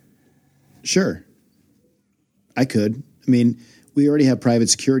 Sure. I could. I mean, we already have private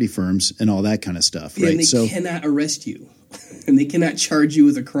security firms and all that kind of stuff, right? And they cannot arrest you. And they cannot charge you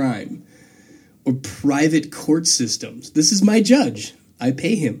with a crime. Or private court systems. This is my judge. I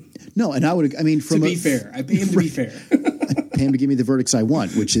pay him. No, and to be fair. I pay him to be fair. I pay him to give me the verdicts I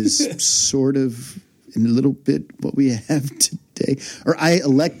want, which is sort of in a little bit what we have today. Or I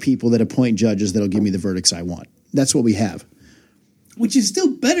elect people that appoint judges that'll give me the verdicts I want. That's what we have. Which is still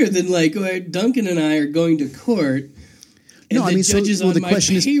better than Duncan and I are going to court and the judge is on my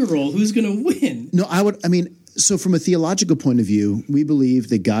payroll. Who's going to win? No, so from a theological point of view, we believe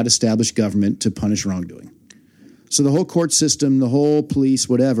that God established government to punish wrongdoing. So the whole court system, the whole police,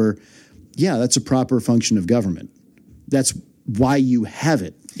 whatever, yeah, that's a proper function of government. That's why you have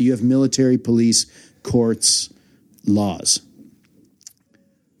it. You have military, police, courts, laws.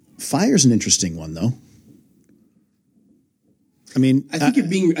 Fire's an interesting one, though. I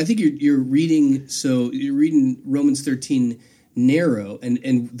think you're reading. So you're reading Romans 13 narrow,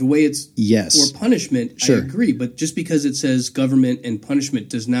 and the way it's for punishment. Sure. I agree, but just because it says government and punishment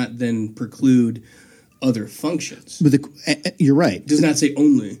does not then preclude other functions. But you're right. It does not say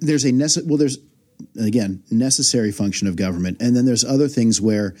only. There's necessary function of government, and then there's other things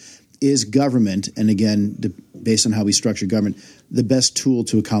where is government, and again, based on how we structure government, the best tool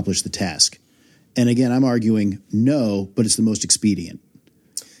to accomplish the task. And again, I'm arguing no, but it's the most expedient.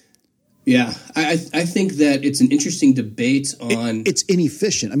 Yeah, I think that it's an interesting debate on... It's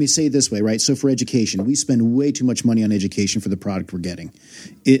inefficient. I mean, say it this way, right? So for education, we spend way too much money on education for the product we're getting.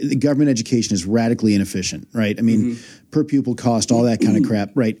 The government education is radically inefficient, right? I mean, per pupil cost, all that kind of crap,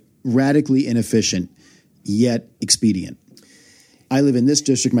 right? Radically inefficient, yet expedient. I live in this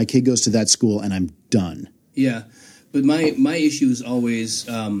district, my kid goes to that school, and I'm done. Yeah, but my issue is always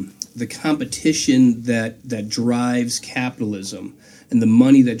the competition that drives capitalism and the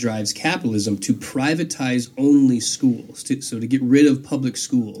money that drives capitalism to privatize only schools. So to get rid of public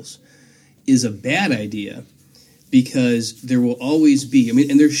schools is a bad idea because there will always be,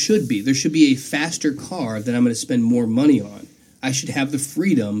 and there should be a faster car that I'm going to spend more money on. I should have the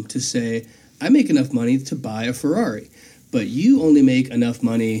freedom to say, I make enough money to buy a Ferrari, but you only make enough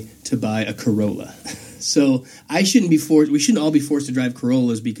money to buy a Corolla. So we shouldn't all be forced to drive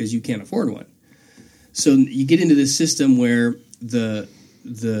Corollas because you can't afford one. So you get into this system where the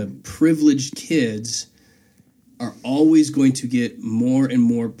privileged kids are always going to get more and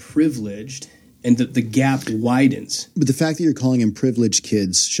more privileged, and the gap widens. But the fact that you're calling them privileged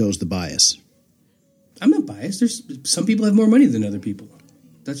kids shows the bias. I'm not biased. There's some people have more money than other people.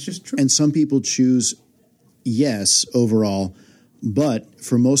 That's just true. And some people choose yes overall, but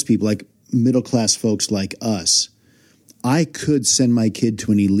for most people, like middle-class folks like us, I could send my kid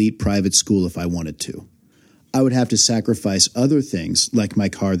to an elite private school if I wanted to. I would have to sacrifice other things, like my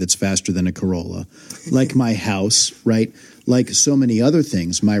car that's faster than a Corolla, like my house, right? Like so many other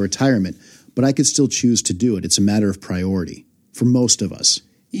things, my retirement. But I could still choose to do it. It's a matter of priority for most of us.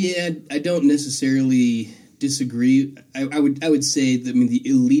 Yeah, I don't necessarily disagree. I would say that the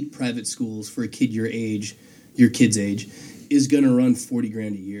elite private schools for a kid your kid's age, is going to run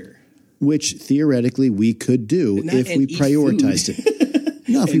 $40,000 a year. Which theoretically we could do if we prioritized it.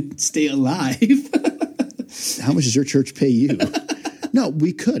 No, if we stay alive. How much does your church pay you? No,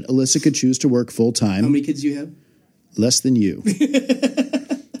 we could. Alyssa could choose to work full time. How many kids do you have? Less than you.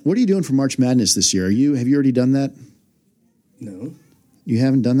 What are you doing for March Madness this year? Have you already done that? No. You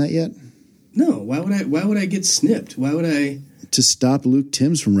haven't done that yet? No. Why would I get snipped? Why would I? To stop Luke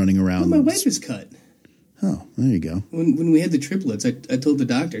Timms from running around. Well, my wife is cut. Oh, there you go. When we had the triplets, I told the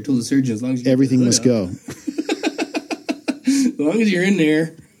doctor, I told the surgeon, as long as you everything must go. As long as you're in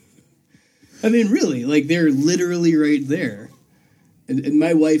there. Really, they're literally right there. And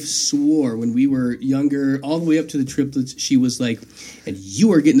my wife swore when we were younger, all the way up to the triplets, she was like, and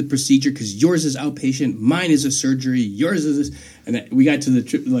you are getting the procedure because yours is outpatient, mine is a surgery, yours is this. And we got to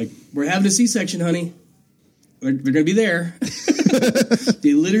the we're having a C-section, honey. They're going to be there.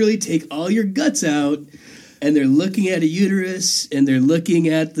 They literally take all your guts out, and they're looking at a uterus, and they're looking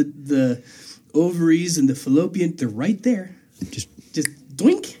at the ovaries and the fallopian. They're right there. Just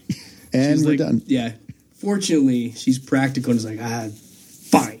doink. And we're done. Yeah. Fortunately, she's practical and is like,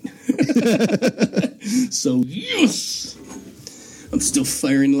 fine. So, yes! I'm still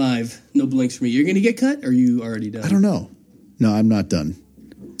firing live. No blinks for me. You're going to get cut, or are you already done? I don't know. No, I'm not done.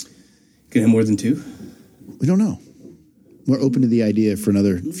 Can I have more than 2? We don't know. We're open to the idea for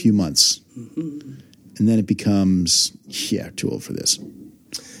another few months. Mm-hmm. And then it becomes, too old for this.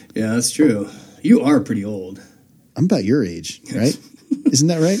 Yeah, that's true. You are pretty old. I'm about your age, right? Isn't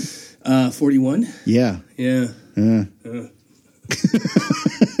that right? 41? Yeah. Yeah.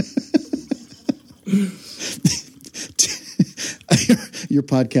 Your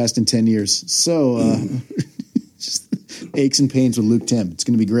podcast in 10 years. So, just aches and pains with Luke Tim. It's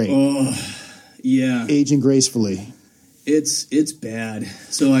going to be great. Oh, yeah. Aging gracefully. It's bad.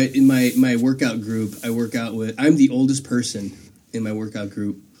 So in my workout group, I'm the oldest person in my workout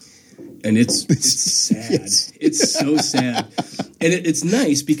group. And it's sad. Yes. It's so sad. And it's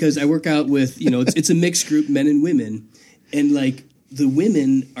nice because I work out with, it's a mixed group, men and women. And like the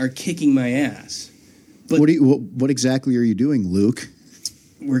women are kicking my ass. But what exactly are you doing, Luke?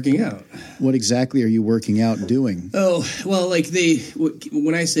 Working out. What exactly are you working out doing? Oh, well, like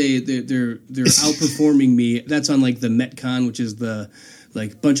when I say they're outperforming me, that's on like the Metcon, which is the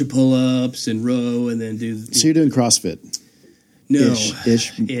like bunch of pull-ups and row and then do. So you're doing CrossFit? No.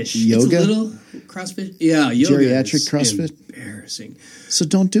 Ish. Yoga? It's a little CrossFit. Yeah, yoga. Geriatric CrossFit? Embarrassing. So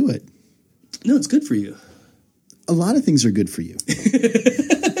don't do it. No, it's good for you. A lot of things are good for you.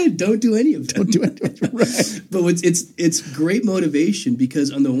 Don't do any of them. Don't do any of them. Right. But it's great motivation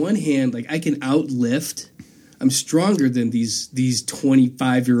because on the one hand, like I can outlift. I'm stronger than these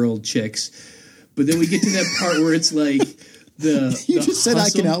 25-year-old chicks. But then we get to that part where it's like you just said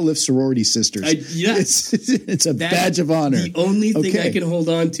hustle. I can outlift sorority sisters. Yes. It's a badge of honor. The only thing I can hold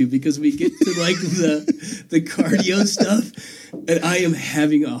on to because we get to like the cardio stuff, and I am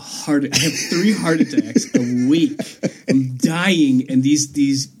having I have 3 heart attacks a week. I'm dying, and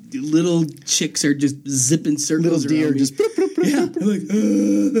these little chicks are just zipping circles little deer around me. just bloop, bloop, bloop, yeah, bloop.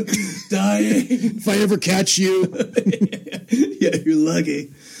 I'm like dying. If I ever catch you, yeah, you're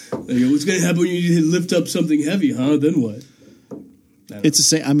lucky. Like, what's gonna happen when you lift up something heavy? Huh? Then what? It's the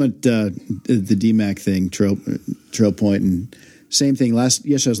same. I'm at the DMAC thing, Trail Point, and same thing.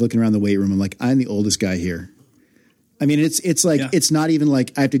 Yesterday I was looking around the weight room. I'm like, I'm the oldest guy here. I mean, it's like It's not even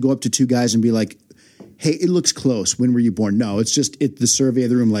like I have to go up to 2 guys and be like, hey, it looks close. When were you born? No, it's just the survey of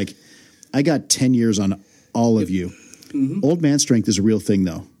the room. Like, I got 10 years on all of you. Mm-hmm. Old man strength is a real thing,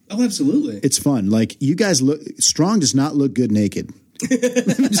 though. Oh, absolutely. It's fun. Like, you guys strong does not look good naked.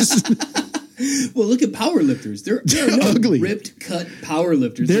 Well, look at power lifters. They're no ugly, ripped, cut power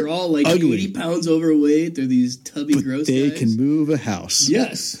lifters. They're all like ugly. 80 pounds overweight. They're these tubby, gross they guys. can move a house.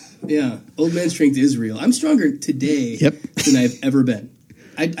 Yes. Yeah. Old man strength is real. I'm stronger today than I've ever been.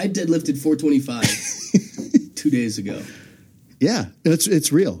 I deadlifted 425 2 days ago. Yeah,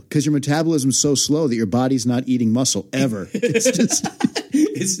 it's real because your metabolism's so slow that your body's not eating muscle ever. It's just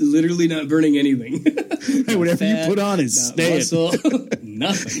it's literally not burning anything. Whatever fat, you put on is staying. Muscle,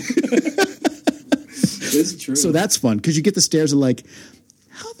 nothing. It's true. So that's fun because you get the stares of like,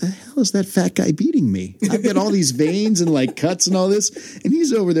 how the hell is that fat guy beating me? I've got all these veins and like cuts and all this, and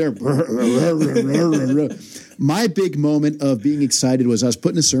he's over there. My big moment of being excited was I was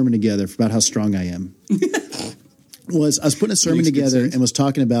putting a sermon together about how strong I am. I was putting a sermon together and was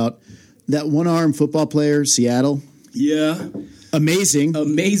talking about that one-arm football player, Seattle. Yeah. Amazing.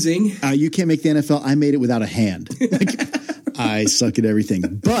 You can't make the NFL. I made it without a hand. I suck at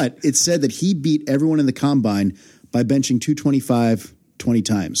everything. But it said that he beat everyone in the combine by benching 225 20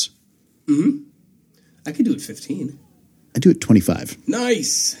 times. Mm-hmm. I could do it 15. I do it 25.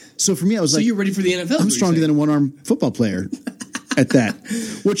 Nice. So for me, I was like... So you're ready for the NFL? I'm stronger than a one-arm football player at that.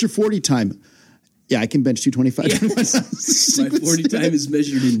 What's your 40 time? Yeah, I can bench 225. Yes. My 40 time is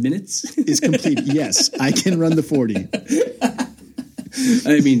measured in minutes. Is complete. Yes, I can run the 40.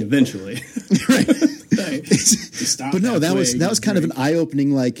 I mean, eventually. Right. But no, that was kind of an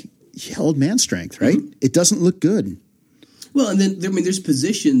eye-opening, like, old man strength, right? Mm-hmm. It doesn't look good. Well, and then, there's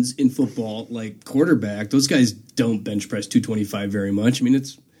positions in football, like quarterback. Those guys don't bench press 225 very much. I mean,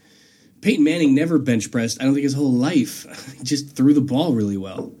 Peyton Manning never bench pressed, I don't think, his whole life. He just threw the ball really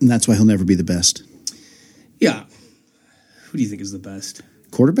well. And that's why he'll never be the best. Yeah. Who do you think is the best?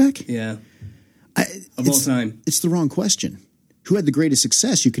 Quarterback? Yeah. Of all time. It's the wrong question. Who had the greatest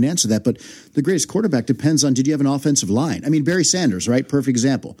success? You can answer that, but the greatest quarterback depends on, did you have an offensive line? I mean, Barry Sanders, right? Perfect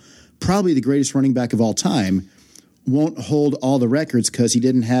example. Probably the greatest running back of all time. Won't hold all the records because he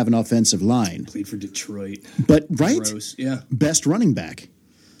didn't have an offensive line. Played for Detroit. But, right? Gross. Yeah. Best running back.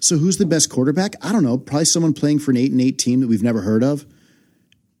 So who's the best quarterback? I don't know. Probably someone playing for an 8-8 team that we've never heard of.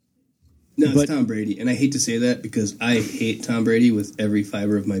 No, it's Tom Brady. And I hate to say that because I hate Tom Brady with every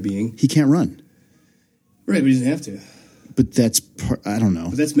fiber of my being. He can't run. Right, but he doesn't have to. But that's I don't know.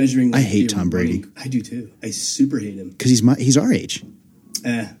 But that's measuring. Like, I hate Tom Brady. I do too. I super hate him because he's our age.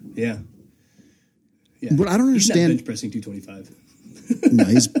 Yeah. But I don't understand. He's not bench pressing 225. No,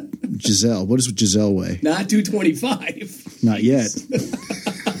 he's Giselle. What does Giselle weigh? Not 225. Not yet.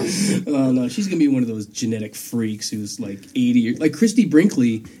 Oh no, she's gonna be one of those genetic freaks who's like 80. Like Christy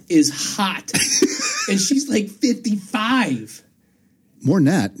Brinkley is hot, and she's like 55. More than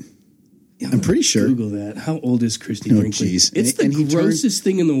that. I'm pretty sure. Google that. How old is Christy Brinkley? Geez. It's the grossest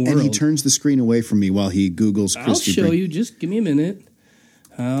thing in the world. And he turns the screen away from me while he Googles Christy I'll show you. Just give me a minute.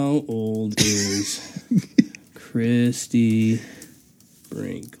 How old is Christy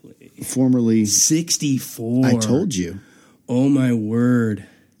Brinkley? Formerly 64. I told you. Oh my word.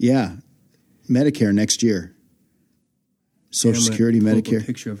 Yeah. Medicare next year. Social Security, pull Medicare. Up a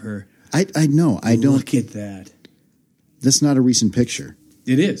picture of her. I know. I don't. Look at that. That's not a recent picture.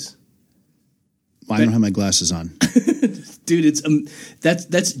 It is. I don't have my glasses on. Dude, it's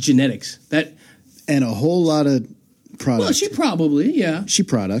that's genetics. That and a whole lot of products. Well, she probably, yeah. She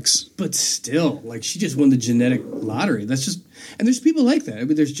products. But still, like she just won the genetic lottery. That's just and there's people like that. I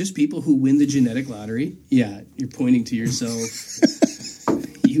mean, there's just people who win the genetic lottery. Yeah, you're pointing to yourself.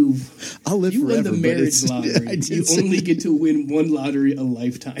 I'll live you forever. won the marriage lottery. You only get to win one lottery a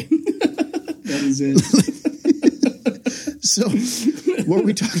lifetime. That is it. So, what were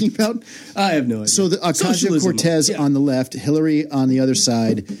we talking about? I have no idea. So, Ocasio-Cortez on the left, Hillary on the other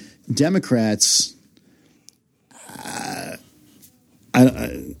side, Democrats.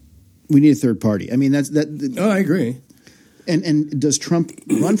 We need a third party. I mean, that's that. Oh, I agree. And does Trump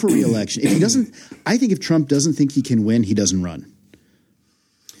run for re-election? If he doesn't, I think if Trump doesn't think he can win, he doesn't run.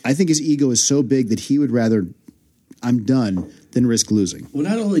 I think his ego is so big that he would rather, I'm done, than risk losing. Well,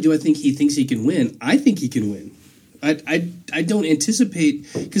 not only do I think he thinks he can win, I think he can win. I don't anticipate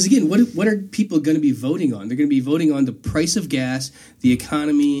because again, what are people going to be voting on? They're going to be voting on the price of gas, the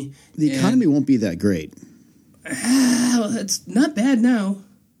economy. The economy won't be that great. Well, that's not bad now.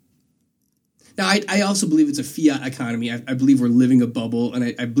 Now, I also believe it's a fiat economy. I believe we're living a bubble,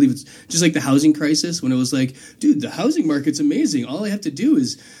 and I believe it's just like the housing crisis when it was like, dude, the housing market's amazing. All I have to do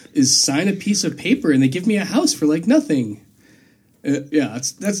is sign a piece of paper, and they give me a house for like nothing. Yeah,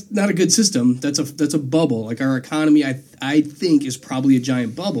 that's not a good system. That's a bubble. Like our economy, I think is probably a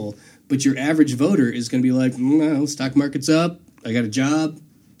giant bubble. But your average voter is going to be like, no, stock market's up. I got a job.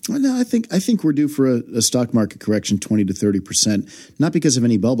 Well, no, I think we're due for a stock market correction, 20 to 30%. Not because of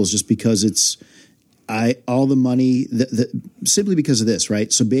any bubbles, just because it's all the money simply because of this,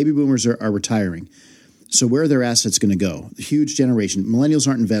 right? So baby boomers are retiring. So where are their assets going to go? The huge generation. Millennials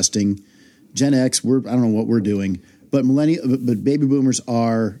aren't investing. Gen X, I don't know what we're doing. But baby boomers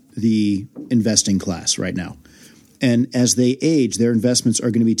are the investing class right now. And as they age, their investments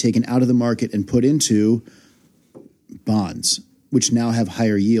are going to be taken out of the market and put into bonds, which now have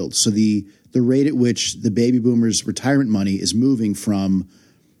higher yields. So the rate at which the baby boomers' retirement money is moving from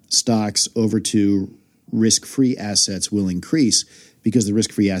stocks over to risk-free assets will increase because the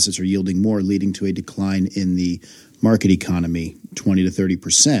risk-free assets are yielding more, leading to a decline in the market economy, 20 to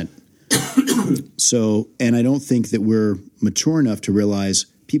 30%. So, and I don't think that we're mature enough to realize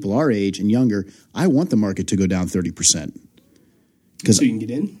people our age and younger, I want the market to go down 30%. So you can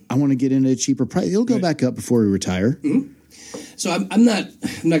get in? I want to get in at a cheaper price. It'll go back up before we retire. Mm-hmm. So I'm not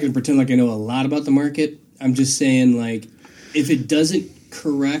going to pretend like I know a lot about the market. I'm just saying, like, if it doesn't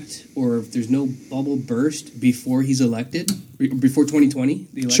correct or if there's no bubble burst before he's elected, before 2020,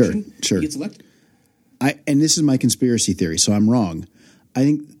 the election, sure. He gets elected. And this is my conspiracy theory, so I'm wrong. I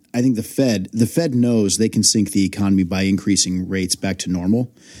think the Fed knows they can sink the economy by increasing rates back to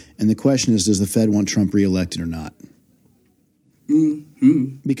normal. And the question is, does the Fed want Trump reelected or not?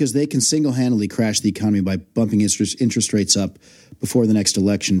 Mm-hmm. Because they can single-handedly crash the economy by bumping interest rates up before the next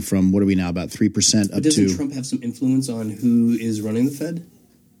election from, what are we now, about 3% up to... Doesn't Trump have some influence on who is running the Fed?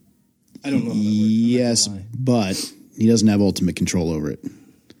 I don't know how that works. Yes, but he doesn't have ultimate control over it.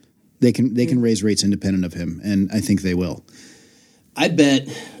 They can raise rates independent of him, and I think they will. I bet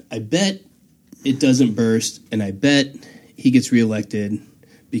it doesn't burst, and I bet he gets reelected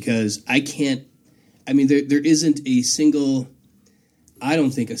because there isn't a single... I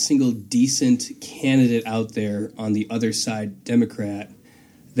don't think a single decent candidate out there on the other side, Democrat,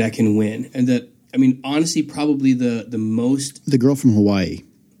 that can win. And honestly, probably the most... The girl from Hawaii.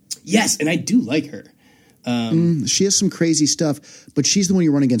 Yes, and I do like her. She has some crazy stuff, but she's the one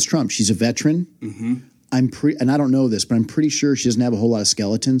you run against Trump. She's a veteran. Mm-hmm. And I don't know this, but I'm pretty sure she doesn't have a whole lot of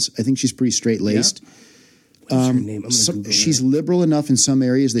skeletons. I think she's pretty straight-laced. Yeah. What's her name? She's liberal enough in some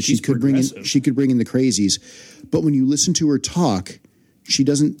areas that she could bring in the crazies. But when you listen to her talk... She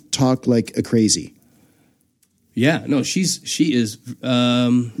doesn't talk like a crazy. Yeah, no, she is.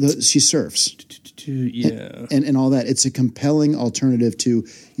 She surfs. Yeah, and all that. It's a compelling alternative to,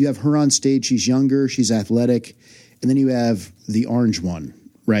 you have her on stage. She's younger. She's athletic. And then you have the orange one,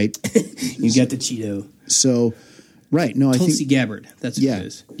 right? You got the Cheeto. So, right. No, I think Tulsi Gabbard. That's what it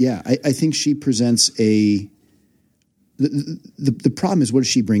is. Yeah. I think she presents the problem is, what does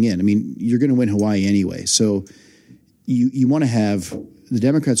she bring in? I mean, you're going to win Hawaii anyway. So you want to have, the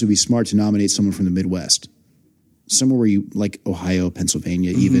Democrats would be smart to nominate someone from the Midwest, somewhere where you, like Ohio,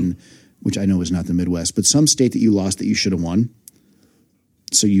 Pennsylvania, even, which I know is not the Midwest, but some state that you lost that you should have won.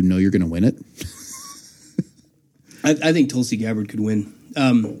 So you know you're going to win it. I think Tulsi Gabbard could win.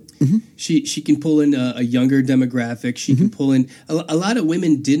 She can pull in a younger demographic. She can pull in a lot of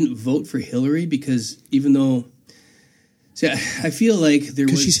women didn't vote for Hillary because even though, I feel like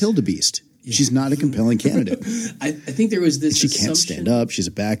because she's Hildebeest. Yeah. She's not a compelling candidate. I think there was this. She can't stand up. She's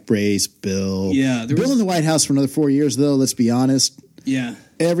a back brace. Bill. Yeah, Bill in the White House for another 4 years, though. Let's be honest. Yeah.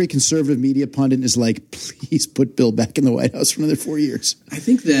 Every conservative media pundit is like, please put Bill back in the White House for another 4 years. I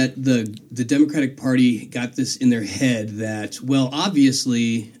think that the Democratic Party got this in their head that, well,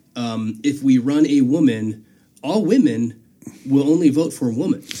 obviously, if we run a woman, all women will only vote for a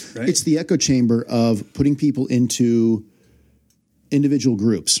woman, right? It's the echo chamber of putting people into individual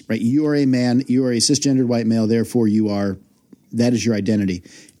groups, right? You are a man, you are a cisgendered white male, therefore that is your identity.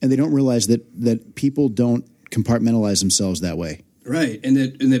 And they don't realize that people don't compartmentalize themselves that way. Right, and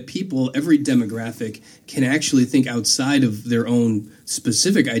that people, every demographic, can actually think outside of their own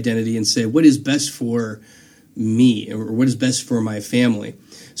specific identity and say, what is best for me, or what is best for my family?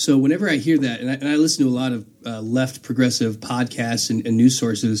 So whenever I hear that, and I listen to a lot of left progressive podcasts and news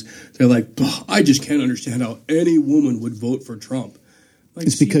sources, they're like, I just can't understand how any woman would vote for Trump. Like,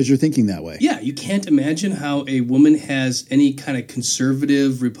 it's because you're thinking that way. Yeah, you can't imagine how a woman has any kind of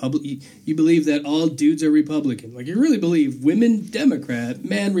conservative Republican. You believe that all dudes are Republican. Like, you really believe women Democrat,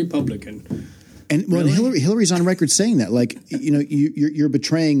 man Republican. And well, really? Hillary's on record saying that. Like, you're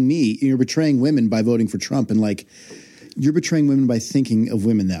betraying me. You're betraying women by voting for Trump. And like, you're betraying women by thinking of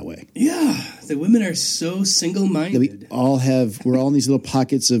women that way. Yeah, the women are so single-minded. We're all in these little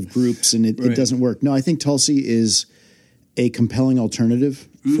pockets of groups, and it doesn't work. No, I think Tulsi is a compelling alternative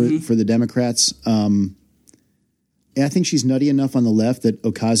for the Democrats. I think she's nutty enough on the left that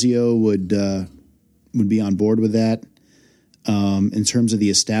Ocasio would be on board with that. In terms of the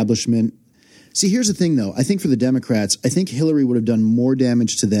establishment. See, here's the thing, though. I think for the Democrats, I think Hillary would have done more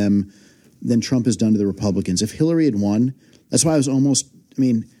damage to them than Trump has done to the Republicans. If Hillary had won, that's why I was almost,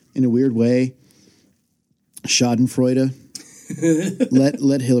 in a weird way, schadenfreude.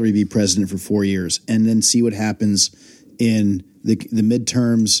 let Hillary be president for 4 years and then see what happens in the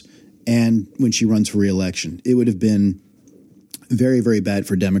midterms and when she runs for re-election. It would have been very, very bad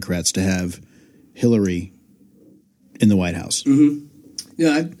for Democrats to have Hillary in the White House. Mm-hmm.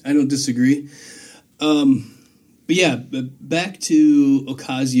 Yeah, I don't disagree. But yeah, back to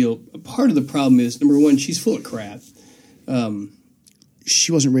Ocasio. Part of the problem is, number one, she's full of crap.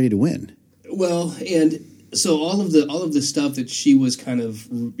 She wasn't ready to win. Well, and so all of the stuff that she was kind of,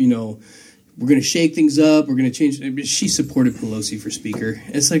 we're going to shake things up, we're going to change. She supported Pelosi for Speaker.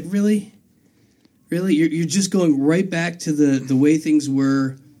 And it's like, really? You're just going right back to the way things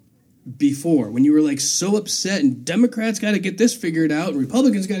were before, when you were like so upset and Democrats got to get this figured out and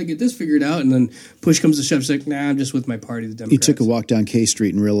Republicans got to get this figured out, and then push comes to shove, it's like, nah, I'm just with my party, the Democrats. You took a walk down K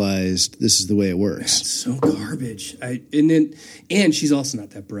Street and realized this is the way it works. That's so garbage. And she's also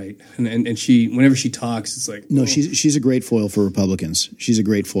not that bright, and she, whenever she talks, it's like, no, she's a great foil for Republicans. She's a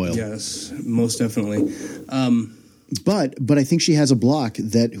great foil. Yes, most definitely. But I think she has a block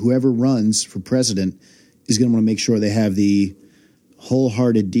that whoever runs for president is going to want to make sure they have the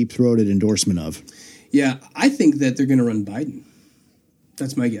wholehearted, deep-throated endorsement of. Yeah, I think that they're going to run Biden.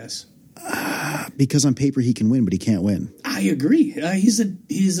 That's my guess. Because on paper he can win, but he can't win. I agree. He's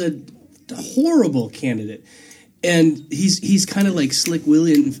a horrible candidate, and he's kind of like Slick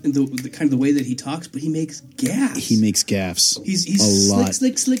Willie in the kind of the way that he talks, but he makes gaffes. He makes gaffes. He's a lot.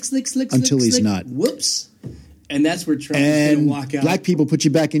 Slick until he's slick. not. Whoops. And that's where Trump is going to walk out. Black people put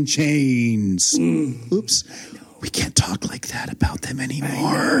you back in chains. Oops. We can't talk like that about them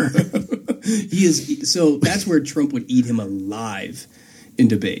anymore. He is. So that's where Trump would eat him alive in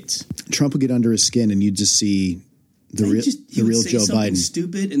debates. Trump would get under his skin, and you'd just see the real Joe Biden.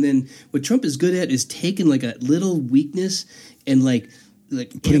 Stupid, and then what Trump is good at is taking like a little weakness and like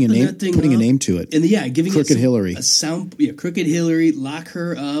putting a name to it. And giving Crooked Hillary. Crooked Hillary, lock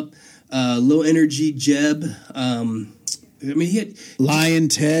her up. Low energy Jeb. I mean, he had Lion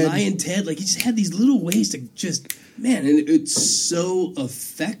Ted. Like, he just had these little ways to just, man, and it's so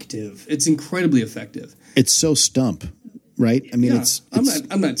effective. It's incredibly effective. It's so stump, right? I mean,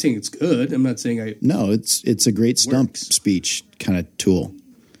 I'm not saying it's good. I'm not saying No, it's a great stump speech kind of tool.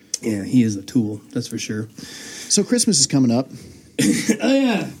 Yeah, he is a tool. That's for sure. So Christmas is coming up. Oh,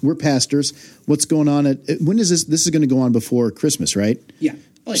 yeah. We're pastors. What's going on when is this? This is going to go on before Christmas, right? Yeah.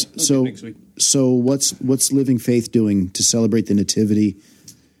 Oh, yeah. So next week. So what's Living Faith doing to celebrate the Nativity?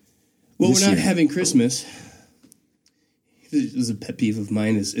 Well, we're not having Christmas. This is a pet peeve of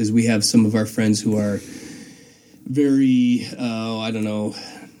mine. Is we have some of our friends who are very I don't know.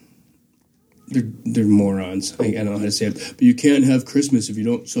 They're morons. I don't know how to say it. But you can't have Christmas if you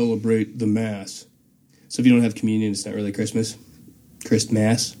don't celebrate the Mass. So if you don't have communion, it's not really Christmas. Christ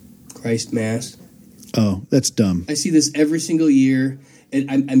Mass. Oh, that's dumb. I see this every single year, and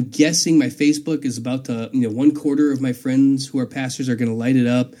I'm guessing my Facebook is about to, 1/4 of my friends who are pastors are going to light it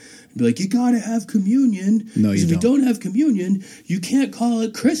up and be like, you got to have communion. No, you don't. If you don't have communion, you can't call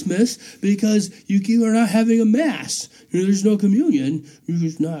it Christmas because you are not having a Mass. There's no communion.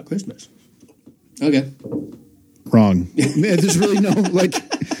 It's not Christmas. Okay. Wrong. There's really no,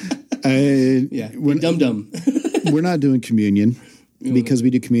 we're dumb. We're not doing communion because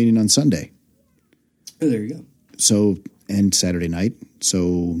we do communion on Sunday. Oh, there you go. So, and Saturday night.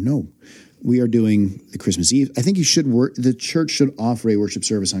 So, no, we are doing the Christmas Eve. I think the church should offer a worship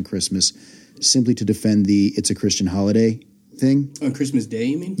service on Christmas simply to defend it's a Christian holiday thing. On Christmas Day,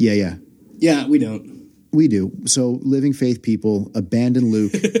 you mean? Yeah. Yeah, we don't. We do. So, Living Faith people, abandon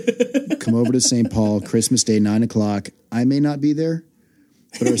Luke, come over to St. Paul, Christmas Day, 9:00. I may not be there,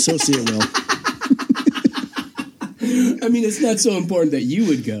 but our associate will. I mean, it's not so important that you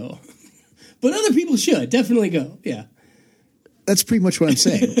would go. But other people should definitely go. Yeah. That's pretty much what I'm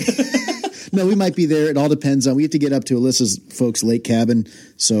saying. No, we might be there. It all depends on. We have to get up to Alyssa's folks' lake cabin.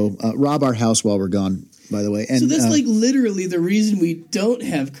 So rob our house while we're gone, by the way. And, so that's literally the reason we don't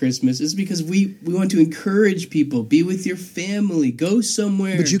have Christmas is because we want to encourage people. Be with your family. Go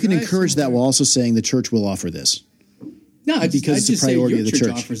somewhere. But you can encourage that while also saying the church will offer this. No, because it's a priority of the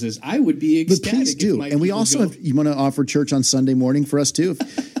church. Offers this. I would be ecstatic. But please do. And we also you want to offer church on Sunday morning for us too.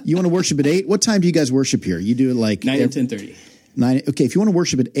 If you want to worship at 8, what time do you guys worship here? You do it like 9 and 10:30. 9. Okay, if you want to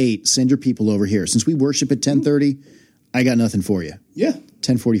worship at 8, send your people over here. Since we worship at 10:30, I got nothing for you. Yeah.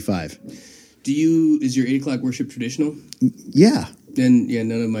 10:45. Is your 8:00 worship traditional? Yeah. Then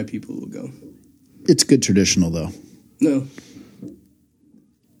none of my people will go. It's good traditional though. No.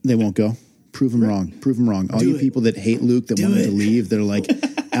 They won't go. Prove them wrong. Prove them wrong. All you people that hate Luke, that wanted to leave, they're like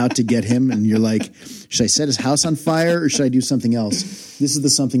out to get him. And you're like, should I set his house on fire or should I do something else? This is the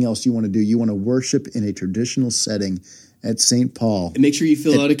something else you want to do. You want to worship in a traditional setting at St. Paul. And make sure you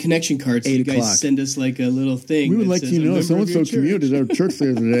fill out a connection card so you guys send us like a little thing. We would like to so-and-so commuted our church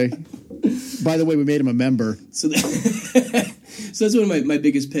there today. By the way, we made him a member. So that's one of my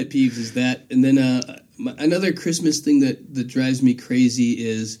biggest pet peeves is that. And then another Christmas thing that drives me crazy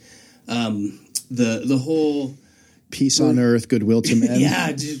is the whole peace on earth, goodwill to men.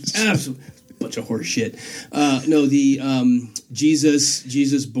 Yeah, just absolutely bunch of horse shit.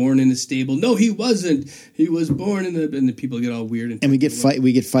 Jesus born in a stable. No, he wasn't. He was born in and the people get all weird and we get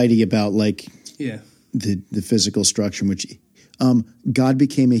fighty about the physical structure in which God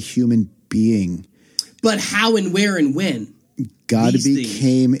became a human being. But how and where and when? God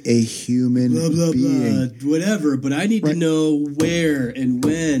became a human being. Whatever, but I need to know where and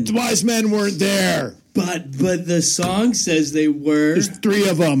when. The wise men weren't there. But the song says they were. There's 3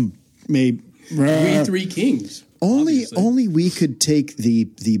 of them. Maybe. We 3 kings. Only we could take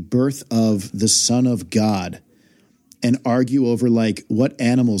the birth of the Son of God and argue over what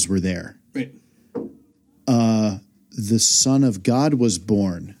animals were there. Right. The Son of God was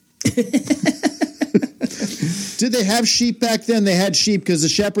born. Did they have sheep back then? They had sheep because the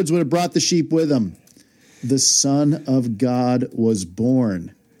shepherds would have brought the sheep with them. The Son of God was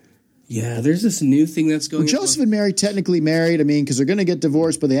born. Yeah, there's this new thing that's going on. Joseph and Mary technically married, because they're going to get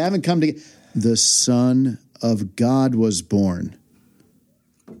divorced, but they haven't come together. The Son of God was born.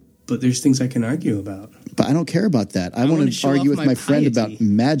 But there's things I can argue about. But I don't care about that. I want to argue with my friend about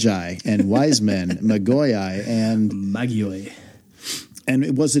magi and wise men, Magoi and... Magioi.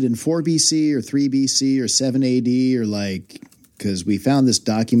 And was it in 4 BC or 3 BC or 7 AD or because we found this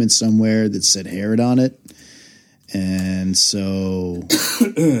document somewhere that said Herod on it. And so,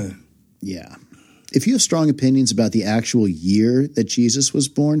 yeah. If you have strong opinions about the actual year that Jesus was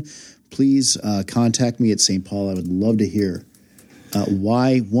born, please contact me at St. Paul. I would love to hear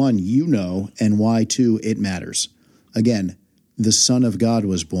why, 1, and why, 2, it matters. Again, the Son of God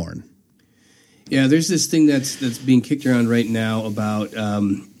was born. Yeah, there's this thing that's being kicked around right now about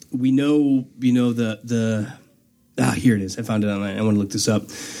we know here it is. I found it online. I want to look this up.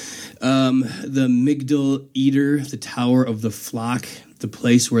 The Migdal Eder, the Tower of the Flock, the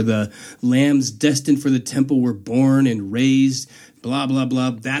place where the lambs destined for the temple were born and raised, blah, blah,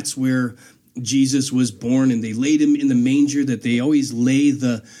 blah. That's where Jesus was born, and they laid him in the manger that they always lay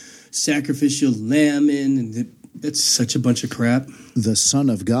the sacrificial lamb in, and that's such a bunch of crap. The Son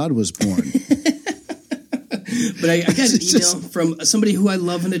of God was born. But I got an email from somebody who I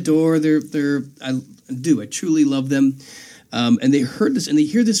love and adore. I truly love them. And they heard this, and they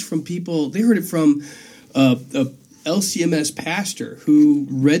hear this from people. They heard it from a LCMS pastor who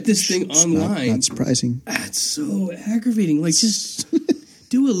read this thing online. Not surprising. It's so aggravating. Like, just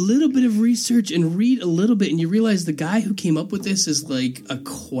do a little bit of research and read a little bit, and you realize the guy who came up with this is like a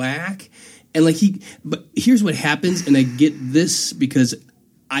quack. And like but here's what happens, and I get this because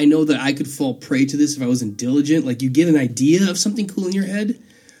I know that I could fall prey to this if I wasn't diligent. Like, you get an idea of something cool in your head,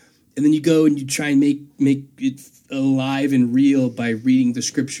 and then you go and you try and make it alive and real by reading the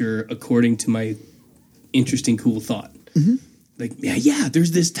scripture according to my interesting, cool thought. Mm-hmm. Like, yeah,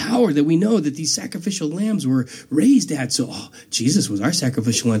 there's this tower that we know that these sacrificial lambs were raised at. So, Jesus was our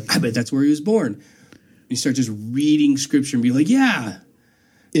sacrificial lamb. I bet that's where he was born. You start just reading scripture and be like, yeah.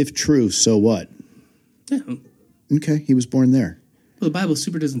 If true, so what? Yeah. Okay, he was born there. Well, the Bible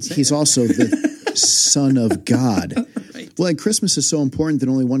super doesn't say he's that. Also the Son of God. Right. Well, and Christmas is so important that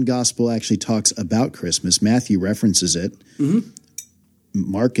only one gospel actually talks about Christmas. Matthew references it. Mm-hmm.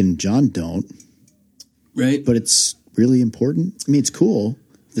 Mark and John don't. Right. But it's really important. I mean, it's cool.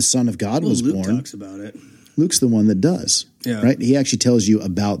 The Son of God was Luke born. Talks about it. Luke's the one that does. Yeah. Right? He actually tells you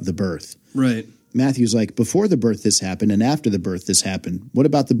about the birth. Right. Matthew's like, before the birth this happened, and after the birth this happened. What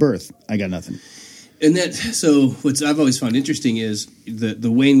about the birth? I got nothing. And what I've always found interesting is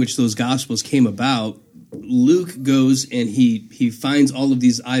the way in which those gospels came about. Luke goes and he finds all of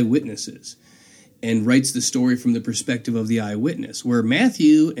these eyewitnesses and writes the story from the perspective of the eyewitness. Where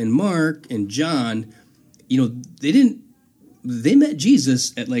Matthew and Mark and John, they met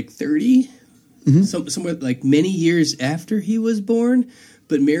Jesus at like 30, somewhere like many years after he was born,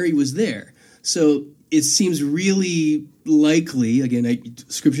 but Mary was there. So it seems really likely, again,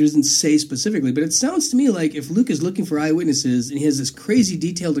 Scripture doesn't say specifically, but it sounds to me like if Luke is looking for eyewitnesses and he has this crazy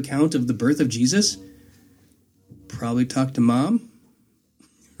detailed account of the birth of Jesus, probably talked to mom,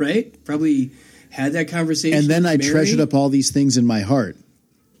 right? Probably had that conversation. And then I Mary. treasured up all these things in my heart.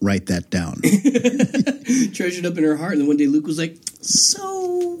 Write that down. Treasured up in her heart. And then one day Luke was like,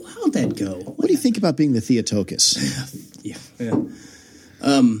 so how'd that go? What do you think about being the Theotokos? Yeah.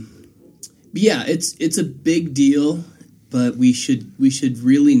 Yeah, it's a big deal, but we should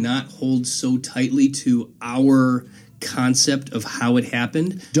really not hold so tightly to our concept of how it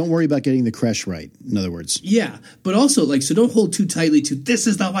happened. Don't worry about getting the creche right, in other words. Yeah, but also, so don't hold too tightly to this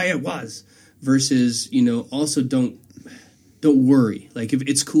is the way it was, versus, also don't worry. Like, if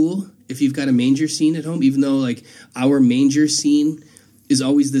it's cool if you've got a manger scene at home, even though, like, our manger scene is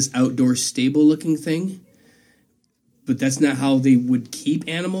always this outdoor stable-looking thing. But that's not how they would keep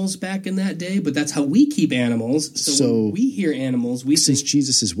animals back in that day. But that's how we keep animals. So when we hear animals, since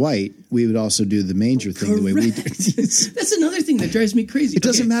Jesus is white, we would also do the manger thing the way we do. That's another thing that drives me crazy. It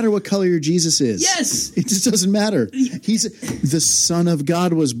doesn't matter what color your Jesus is. Yes. It just doesn't matter. The Son of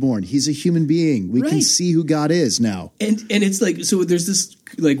God was born. He's a human being. We can see who God is now. And it's like, so there's this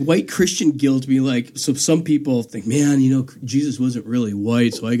like white Christian guilt be like, so some people think, man, Jesus wasn't really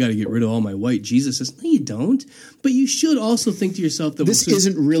white, so I got to get rid of all my white Jesuses. No, you don't. But you should also think to yourself that this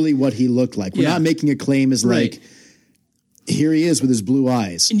isn't really what he looked like. We're not making a claim as like, here he is with his blue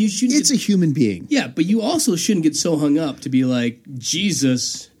eyes. And it's a human being. Yeah, but you also shouldn't get so hung up to be like,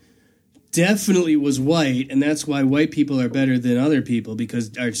 Jesus definitely was white, and that's why white people are better than other people,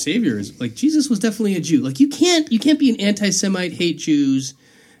 because our Savior is like, Jesus was definitely a Jew. Like, you can't be an anti-Semite, hate Jews,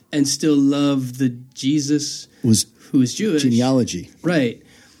 and still love the Jesus who is Jewish. Genealogy. Right.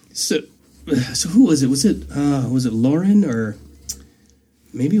 So who was it? Was it Lauren, or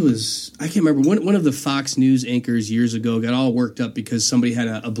maybe it was, I can't remember. One of the Fox News anchors years ago got all worked up because somebody had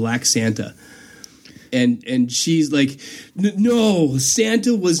a black Santa. And she's like, no,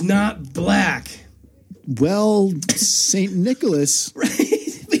 Santa was not black. Well, St. Nicholas. Right.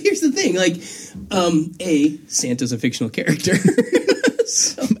 But here's the thing. Like, Santa's a fictional character.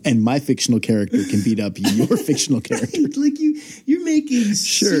 And my fictional character can beat up your fictional character. Right? Like, you're making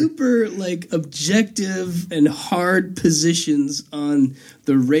super, like, objective and hard positions on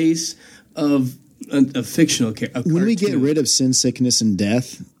the race of A fictional character. When we get rid of sin, sickness, and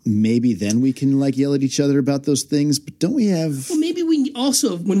death, maybe then we can like yell at each other about those things. But don't we have? Well, maybe we can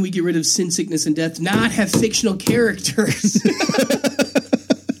also, when we get rid of sin, sickness, and death, not have fictional characters.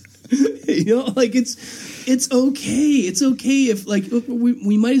 Like it's okay. It's okay if like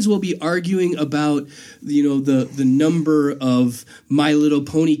we might as well be arguing about the number of My Little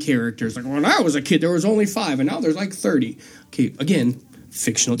Pony characters. Like when I was a kid, there was only 5, and now there's like 30. Okay, again,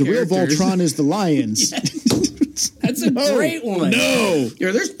 fictional characters. The real Voltron is the lions. That's a great one. No,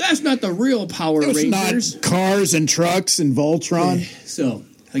 that's not the real Power Rangers. Not Cars and trucks and Voltron. So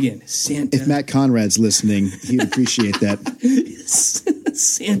again, Santa. If Matt Conrad's listening, he'd appreciate that.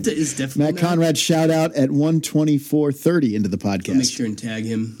 Santa is definitely Matt Conrad. Shout out at 1:24:30 into the podcast. I'll make sure and tag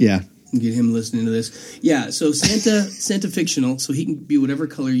him. Yeah, and get him listening to this. Yeah, so Santa fictional, so he can be whatever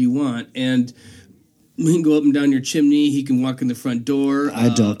color you want, and he can go up and down your chimney. He can walk in the front door. I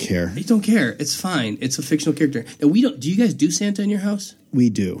don't care. You don't care. It's fine. It's a fictional character. Now we don't. Do you guys do Santa in your house? We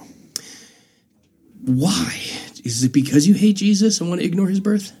do. Why? Is it because you hate Jesus and want to ignore his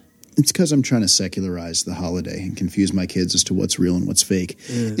birth? It's because I'm trying to secularize the holiday and confuse my kids as to what's real and what's fake.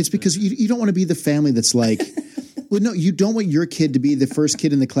 It's because you don't want to be the family that's like, well, no, you don't want your kid to be the first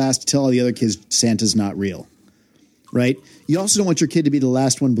kid in the class to tell all the other kids Santa's not real, right? You also don't want your kid to be the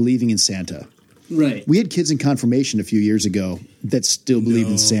last one believing in Santa. Right. We had kids in confirmation a few years ago that still believe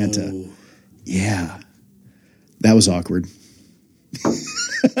in Santa. Yeah. That was awkward.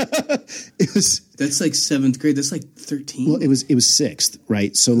 That's like 7th grade. That's like 13. Well, it was 6th,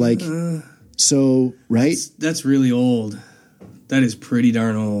 right? So like, right? That's really old. That is pretty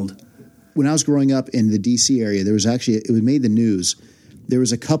darn old. When I was growing up in the DC area, there was actually, it made the news. There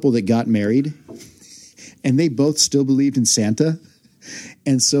was a couple that got married and they both still believed in Santa.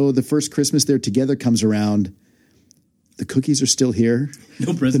 And so the first Christmas they're together comes around. The cookies are still here.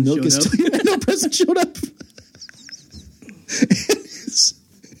 No present showed up. Still here. No present showed up.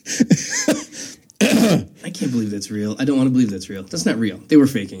 I can't believe that's real. I don't want to believe that's real. That's not real. They were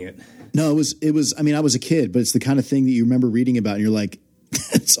faking it. No, it was, I mean, I was a kid, but it's the kind of thing that you remember reading about and you're like,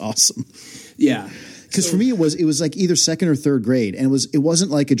 that's awesome. Yeah. Because for me, it was like either 2nd or 3rd grade. And it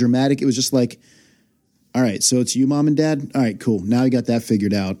wasn't like a dramatic, it was just like, all right, so it's you, Mom and Dad? All right, cool. Now you got that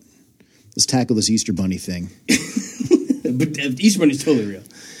figured out. Let's tackle this Easter Bunny thing. But Easter Bunny's totally real.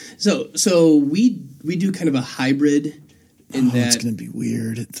 So we do kind of a hybrid in that. It's going to be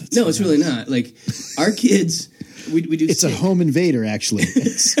weird. No, it's really not. Like our kids, we do. It's a home invader, actually.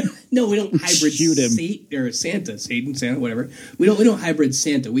 No, we don't hybrid shoot him. Santa, whatever. We don't hybrid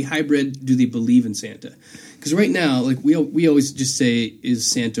Santa. We hybrid. Do they believe in Santa? Because right now, like we always just say, is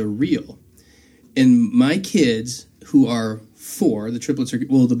Santa real? And my kids, who are 4, the triplets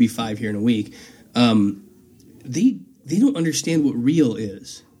they'll be 5 here in a week. They don't understand what real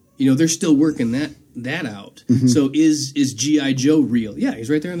is. They're still working that out. Mm-hmm. So is G.I. Joe real? Yeah, he's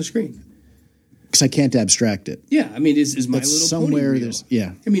right there on the screen. Because I can't abstract it. Yeah, I mean, is My Little Pony real?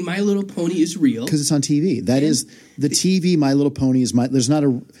 Yeah. I mean, My Little Pony is real. Because it's on TV. That is the TV My Little Pony is there's not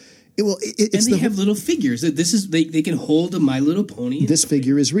a... It's and they have little figures. They can hold a My Little Pony. This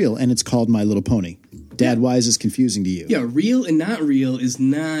figure is real, and it's called My Little Pony. Dad, why is this confusing to you? Yeah, real and not real is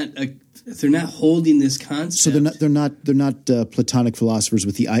not a... They're not holding this concept. So they're not Platonic philosophers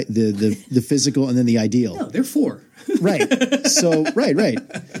with the physical and then the ideal. No, they're 4. Right. So right.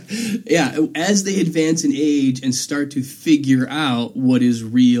 Yeah, as they advance in age and start to figure out what is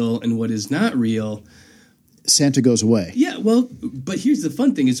real and what is not real, Santa goes away. Yeah, well, but here's the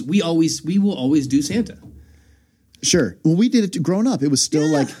fun thing: is we will always do Santa. Sure. Well, we did it growing up. It was still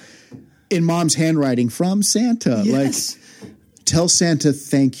like in Mom's handwriting from Santa. Yes. Like, tell Santa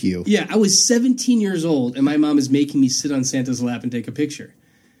thank you. Yeah, I was 17 years old, and my mom is making me sit on Santa's lap and take a picture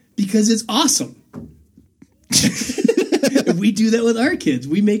because it's awesome. We do that with our kids.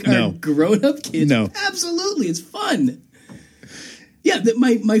 We make our grown-up kids. No. Absolutely, it's fun. Yeah,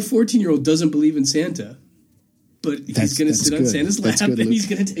 my 14-year-old doesn't believe in Santa, but he's going to sit on Santa's lap and he's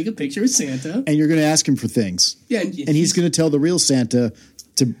going to take a picture of Santa. And you're going to ask him for things. Yeah, and he's going to tell the real Santa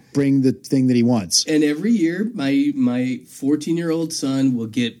to bring the thing that he wants. And every year, my 14-year-old son will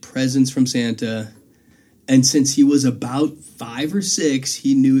get presents from Santa. And since he was about 5 or 6,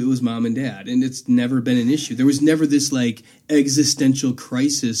 he knew it was Mom and Dad. And it's never been an issue. There was never this, like, existential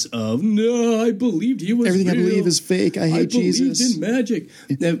crisis of, no, I believed he was Everything real. I believe is fake. I hate Jesus. I believed in magic.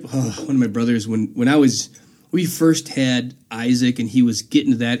 One of my brothers, when we first had Isaac and he was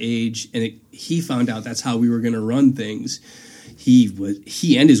getting to that age, and he found out that's how we were going to run things,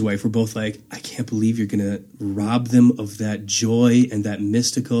 he and his wife were both like, I can't believe you're going to rob them of that joy and that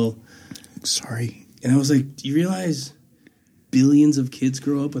mystical. Sorry. And I was like, do you realize billions of kids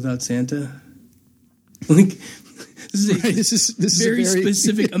grow up without Santa? Like, this is very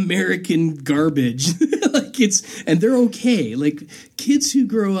specific American garbage. And they're okay. Like, kids who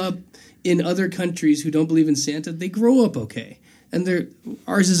grow up in other countries who don't believe in Santa, they grow up okay. And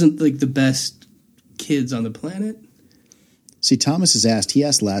ours isn't like the best kids on the planet. See, Thomas has asked, he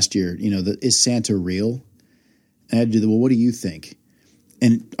asked last year, is Santa real? And I had to do what do you think?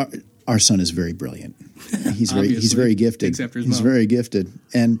 And our son is very brilliant. He's very gifted. Except for his he's mom. very gifted.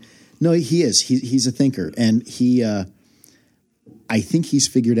 And no, he is. He's a thinker. And I think he's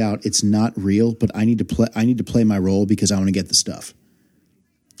figured out it's not real, but I need to play my role because I want to get the stuff.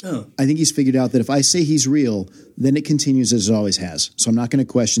 Oh. I think he's figured out that if I say he's real, then it continues as it always has. So I'm not going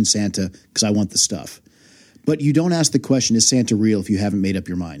to question Santa because I want the stuff. But you don't ask the question, is Santa real, if you haven't made up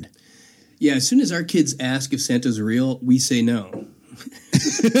your mind? Yeah, as soon as our kids ask if Santa's real, we say no.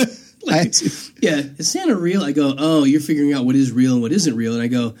 Is Santa real? I go, oh, you're figuring out what is real and what isn't real. And I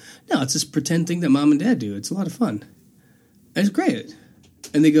go, no, it's this pretend thing that mom and dad do. It's a lot of fun. And it's great.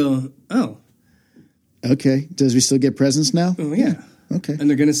 And they go, oh. Okay. Does we still get presents now? Oh, yeah. Okay. And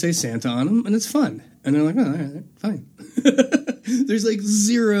they're going to say Santa on them, and it's fun. And they're like, oh, all right, fine. There's like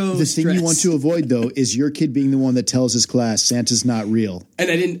zero The thing you want to avoid, though, is your kid being the one that tells his class Santa's not real.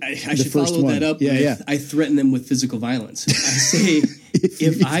 And I should follow that up with, I threaten them with physical violence. I say,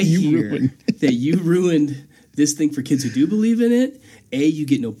 if I hear that you ruined this thing for kids who do believe in it, A, you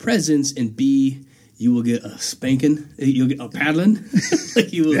get no presents, and B, you will get a spanking. You'll get a paddling.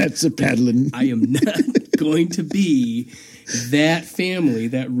 That's a paddling. I am not going to be that family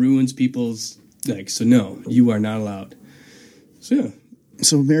that ruins people's, so no, you are not allowed. So, yeah.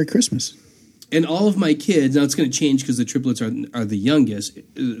 So, Merry Christmas. And all of my kids, now it's going to change because the triplets are the youngest,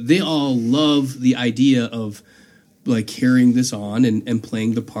 they all love the idea of, carrying this on and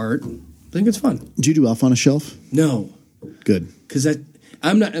playing the part. I think it's fun. Do you do Elf on a Shelf? No. Good. Because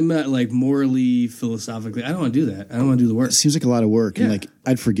I'm not morally, philosophically, I don't want to do that. I don't want to do the work. It seems like a lot of work. Yeah. And,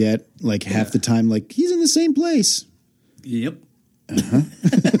 I'd forget, half the time, he's in the same place. Yep. Uh-huh.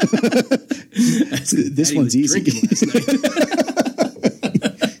 This one's easy. Last night.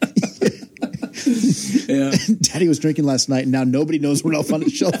 Yeah. Daddy was drinking last night, and now nobody knows where Elf on a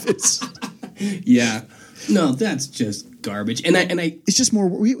Shelf is. Yeah. No, that's just garbage. And I it's just more.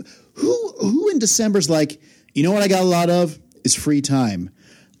 Who in December's like, you know what I got a lot of is free time.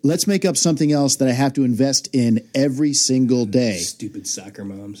 Let's make up something else that I have to invest in every single day. Stupid soccer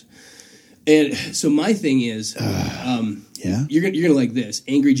moms. And so my thing is, yeah, you're gonna like this,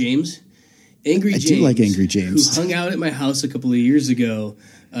 Angry James. I do like Angry James, who hung out at my house a couple of years ago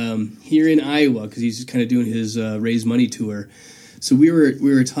here in Iowa because he's just kind of doing his raise money tour. So we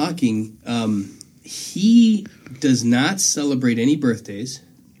were talking. He does not celebrate any birthdays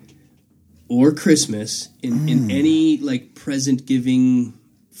or Christmas in any present giving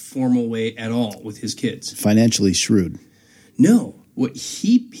formal way at all with his kids. Financially shrewd. No. What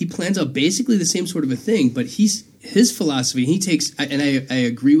he plans out basically the same sort of a thing, but his philosophy, he takes, and I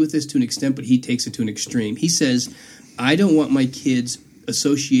agree with this to an extent, but he takes it to an extreme. He says, I don't want my kids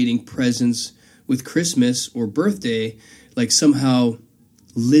associating presents with Christmas or birthday, somehow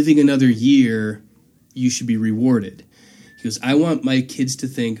living another year, you should be rewarded. He goes, I want my kids to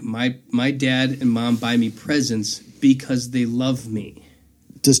think my dad and mom buy me presents because they love me.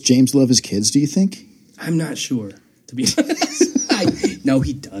 Does James love his kids, do you think? I'm not sure, to be honest. No,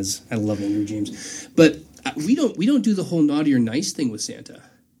 he does. I love Angry James, but we don't do the whole naughty or nice thing with Santa.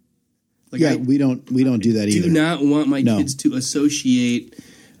 We don't do that either. Do not want my kids to associate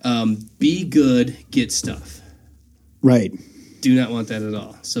be good, get stuff. Right. Do not want that at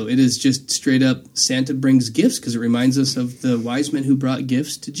all. So it is just straight up Santa brings gifts because it reminds us of the wise men who brought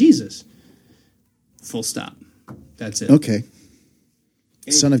gifts to Jesus. Full stop. That's it. Okay.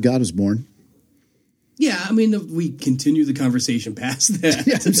 Son of God was born. Yeah, I mean, we continue the conversation past that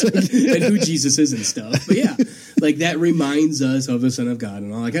and who Jesus is and stuff. But yeah, that reminds us of the Son of God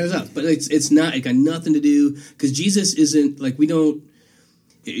and all that kind of stuff. But it's not, it got nothing to do, because Jesus isn't,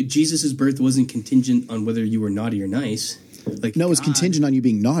 Jesus' birth wasn't contingent on whether you were naughty or nice. No, it was contingent on you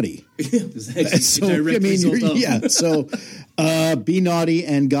being naughty. Be naughty,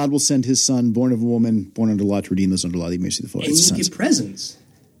 and God will send his son, born of a woman, born under law, to redeem those under law, that you may see the full. And you get presents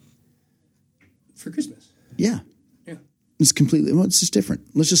for Christmas. Yeah. It's completely, it's just different.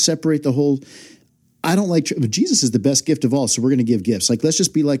 Let's just separate the whole. I don't like, but Jesus is the best gift of all, so we're going to give gifts. Let's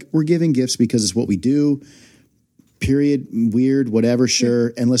just be we're giving gifts because it's what we do. Period. Weird. Whatever. Sure.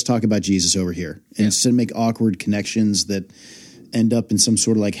 Yeah. And let's talk about Jesus over here. And instead of make awkward connections that end up in some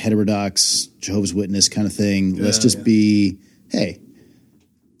sort of heterodox Jehovah's Witness kind of thing. Let's just be, hey.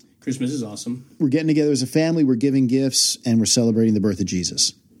 Christmas is awesome. We're getting together as a family. We're giving gifts, and we're celebrating the birth of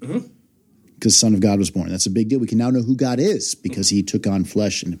Jesus. Mm-hmm. because the Son of God was born. That's a big deal. We can now know who God is because he took on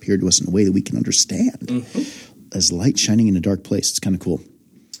flesh and appeared to us in a way that we can understand as light shining in a dark place. It's kind of cool.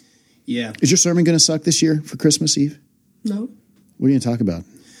 Yeah. Is your sermon going to suck this year for Christmas Eve? No. What are you going to talk about?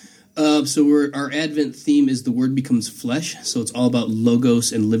 So our Advent theme is the Word becomes flesh. So it's all about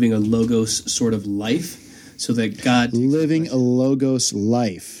logos and living a logos sort of life so that God... Living a logos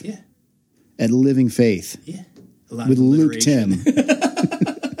life. Yeah. At Living Faith. Yeah. With Luke Tim.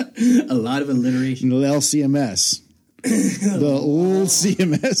 A lot of alliteration. The LCMS. The old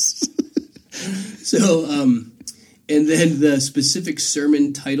CMS. So, and then the specific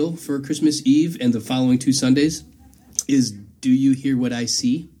sermon title for Christmas Eve and the following 2 Sundays is Do You Hear What I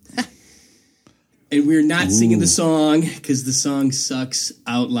See? And we're not singing the song because the song sucks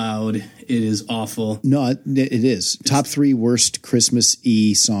out loud. It is awful. No, it is. Top 3 worst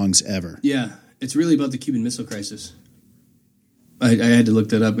Christmas-y songs ever. Yeah. It's really about the Cuban Missile Crisis. I had to look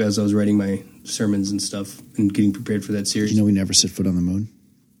that up as I was writing my sermons and stuff and getting prepared for that series. You know we never set foot on the moon?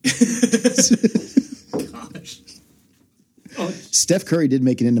 Gosh. Oh. Steph Curry did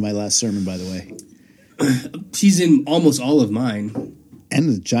make it into my last sermon, by the way. She's in almost all of mine. And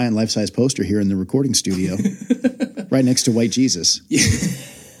the giant life-size poster here in the recording studio. Right next to White Jesus.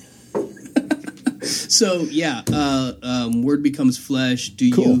 So, yeah, Word becomes flesh. Do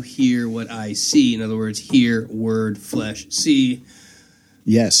you hear what I see? In other words, hear, word, flesh, see.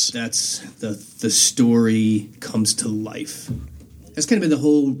 Yes. That's the story comes to life. That's kind of been the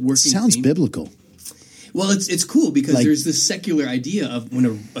whole working Sounds theme. biblical. Well, it's cool because there's this secular idea of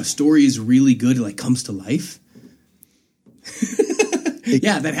when a story is really good, it comes to life.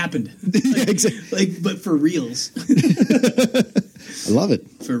 Yeah, that happened. Exactly. But for reals. I love it.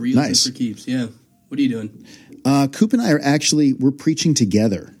 For reals Nice. and for keeps, yeah. What are you doing? Coop and I we're preaching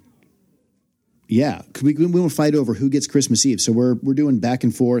together. Yeah. We won't fight over who gets Christmas Eve. So we're doing back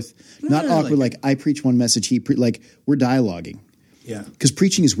and forth. Not awkward, like I preach one message, we're dialoguing. Yeah. Because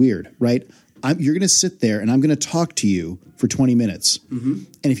preaching is weird, right? You're going to sit there and I'm going to talk to you for 20 minutes. Mm-hmm.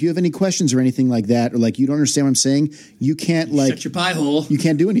 And if you have any questions or anything like that, or you don't understand what I'm saying, you can't shut your pie hole. You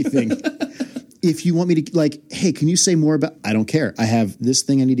can't do anything. If you want me to hey, can you say more about, I don't care. I have this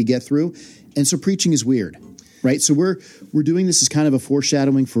thing I need to get through. And so preaching is weird, right? So we're doing this as kind of a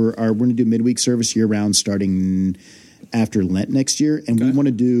foreshadowing for we're going to do midweek service year round starting after Lent next year. And we want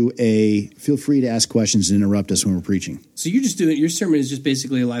to do feel free to ask questions and interrupt us when we're preaching. So you're just doing, your sermon is just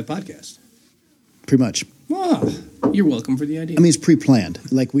basically a live podcast. Pretty much. Oh, you're welcome for the idea. I mean, it's pre-planned.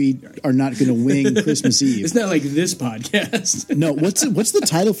 We are not going to wing Christmas Eve. It's not like this podcast. No, what's the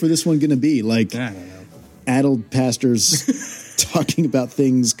title for this one going to be? I don't know. Addled pastors talking about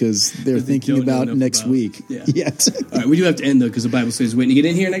things because they're thinking about next week. Yeah. Exactly. All right, we do have to end, though, because the Bible says waiting to get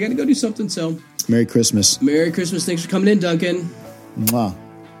in here, and I got to go do something, so. Merry Christmas. Merry Christmas. Thanks for coming in, Duncan. Mwah.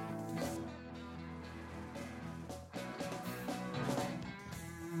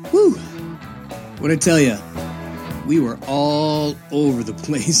 Whew. What'd I tell you? We were all over the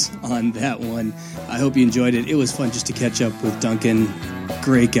place on that one. I hope you enjoyed it. It was fun just to catch up with Duncan.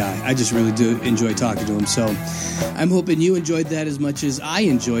 Great guy. I just really do enjoy talking to him. So I'm hoping you enjoyed that as much as I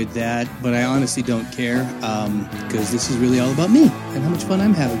enjoyed that, but I honestly don't care because this is really all about me and how much fun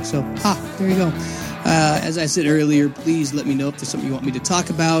I'm having. So, there you go. As I said earlier, please let me know if there's something you want me to talk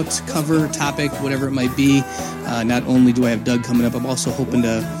about, cover, topic, whatever it might be. Not only do I have Doug coming up, I'm also hoping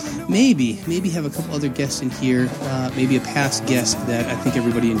to maybe have a couple other guests in here, maybe a past guest that I think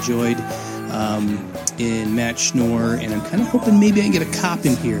everybody enjoyed in Matt Schnorr, and I'm kind of hoping maybe I can get a cop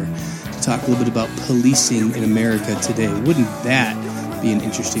in here to talk a little bit about policing in America today. Wouldn't that be an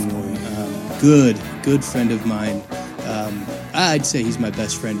interesting one? Good friend of mine. I'd say he's my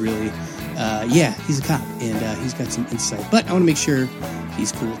best friend, really. He's a cop, and he's got some insight. But I want to make sure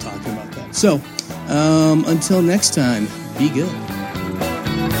he's cool talking about that. So, until next time, be good.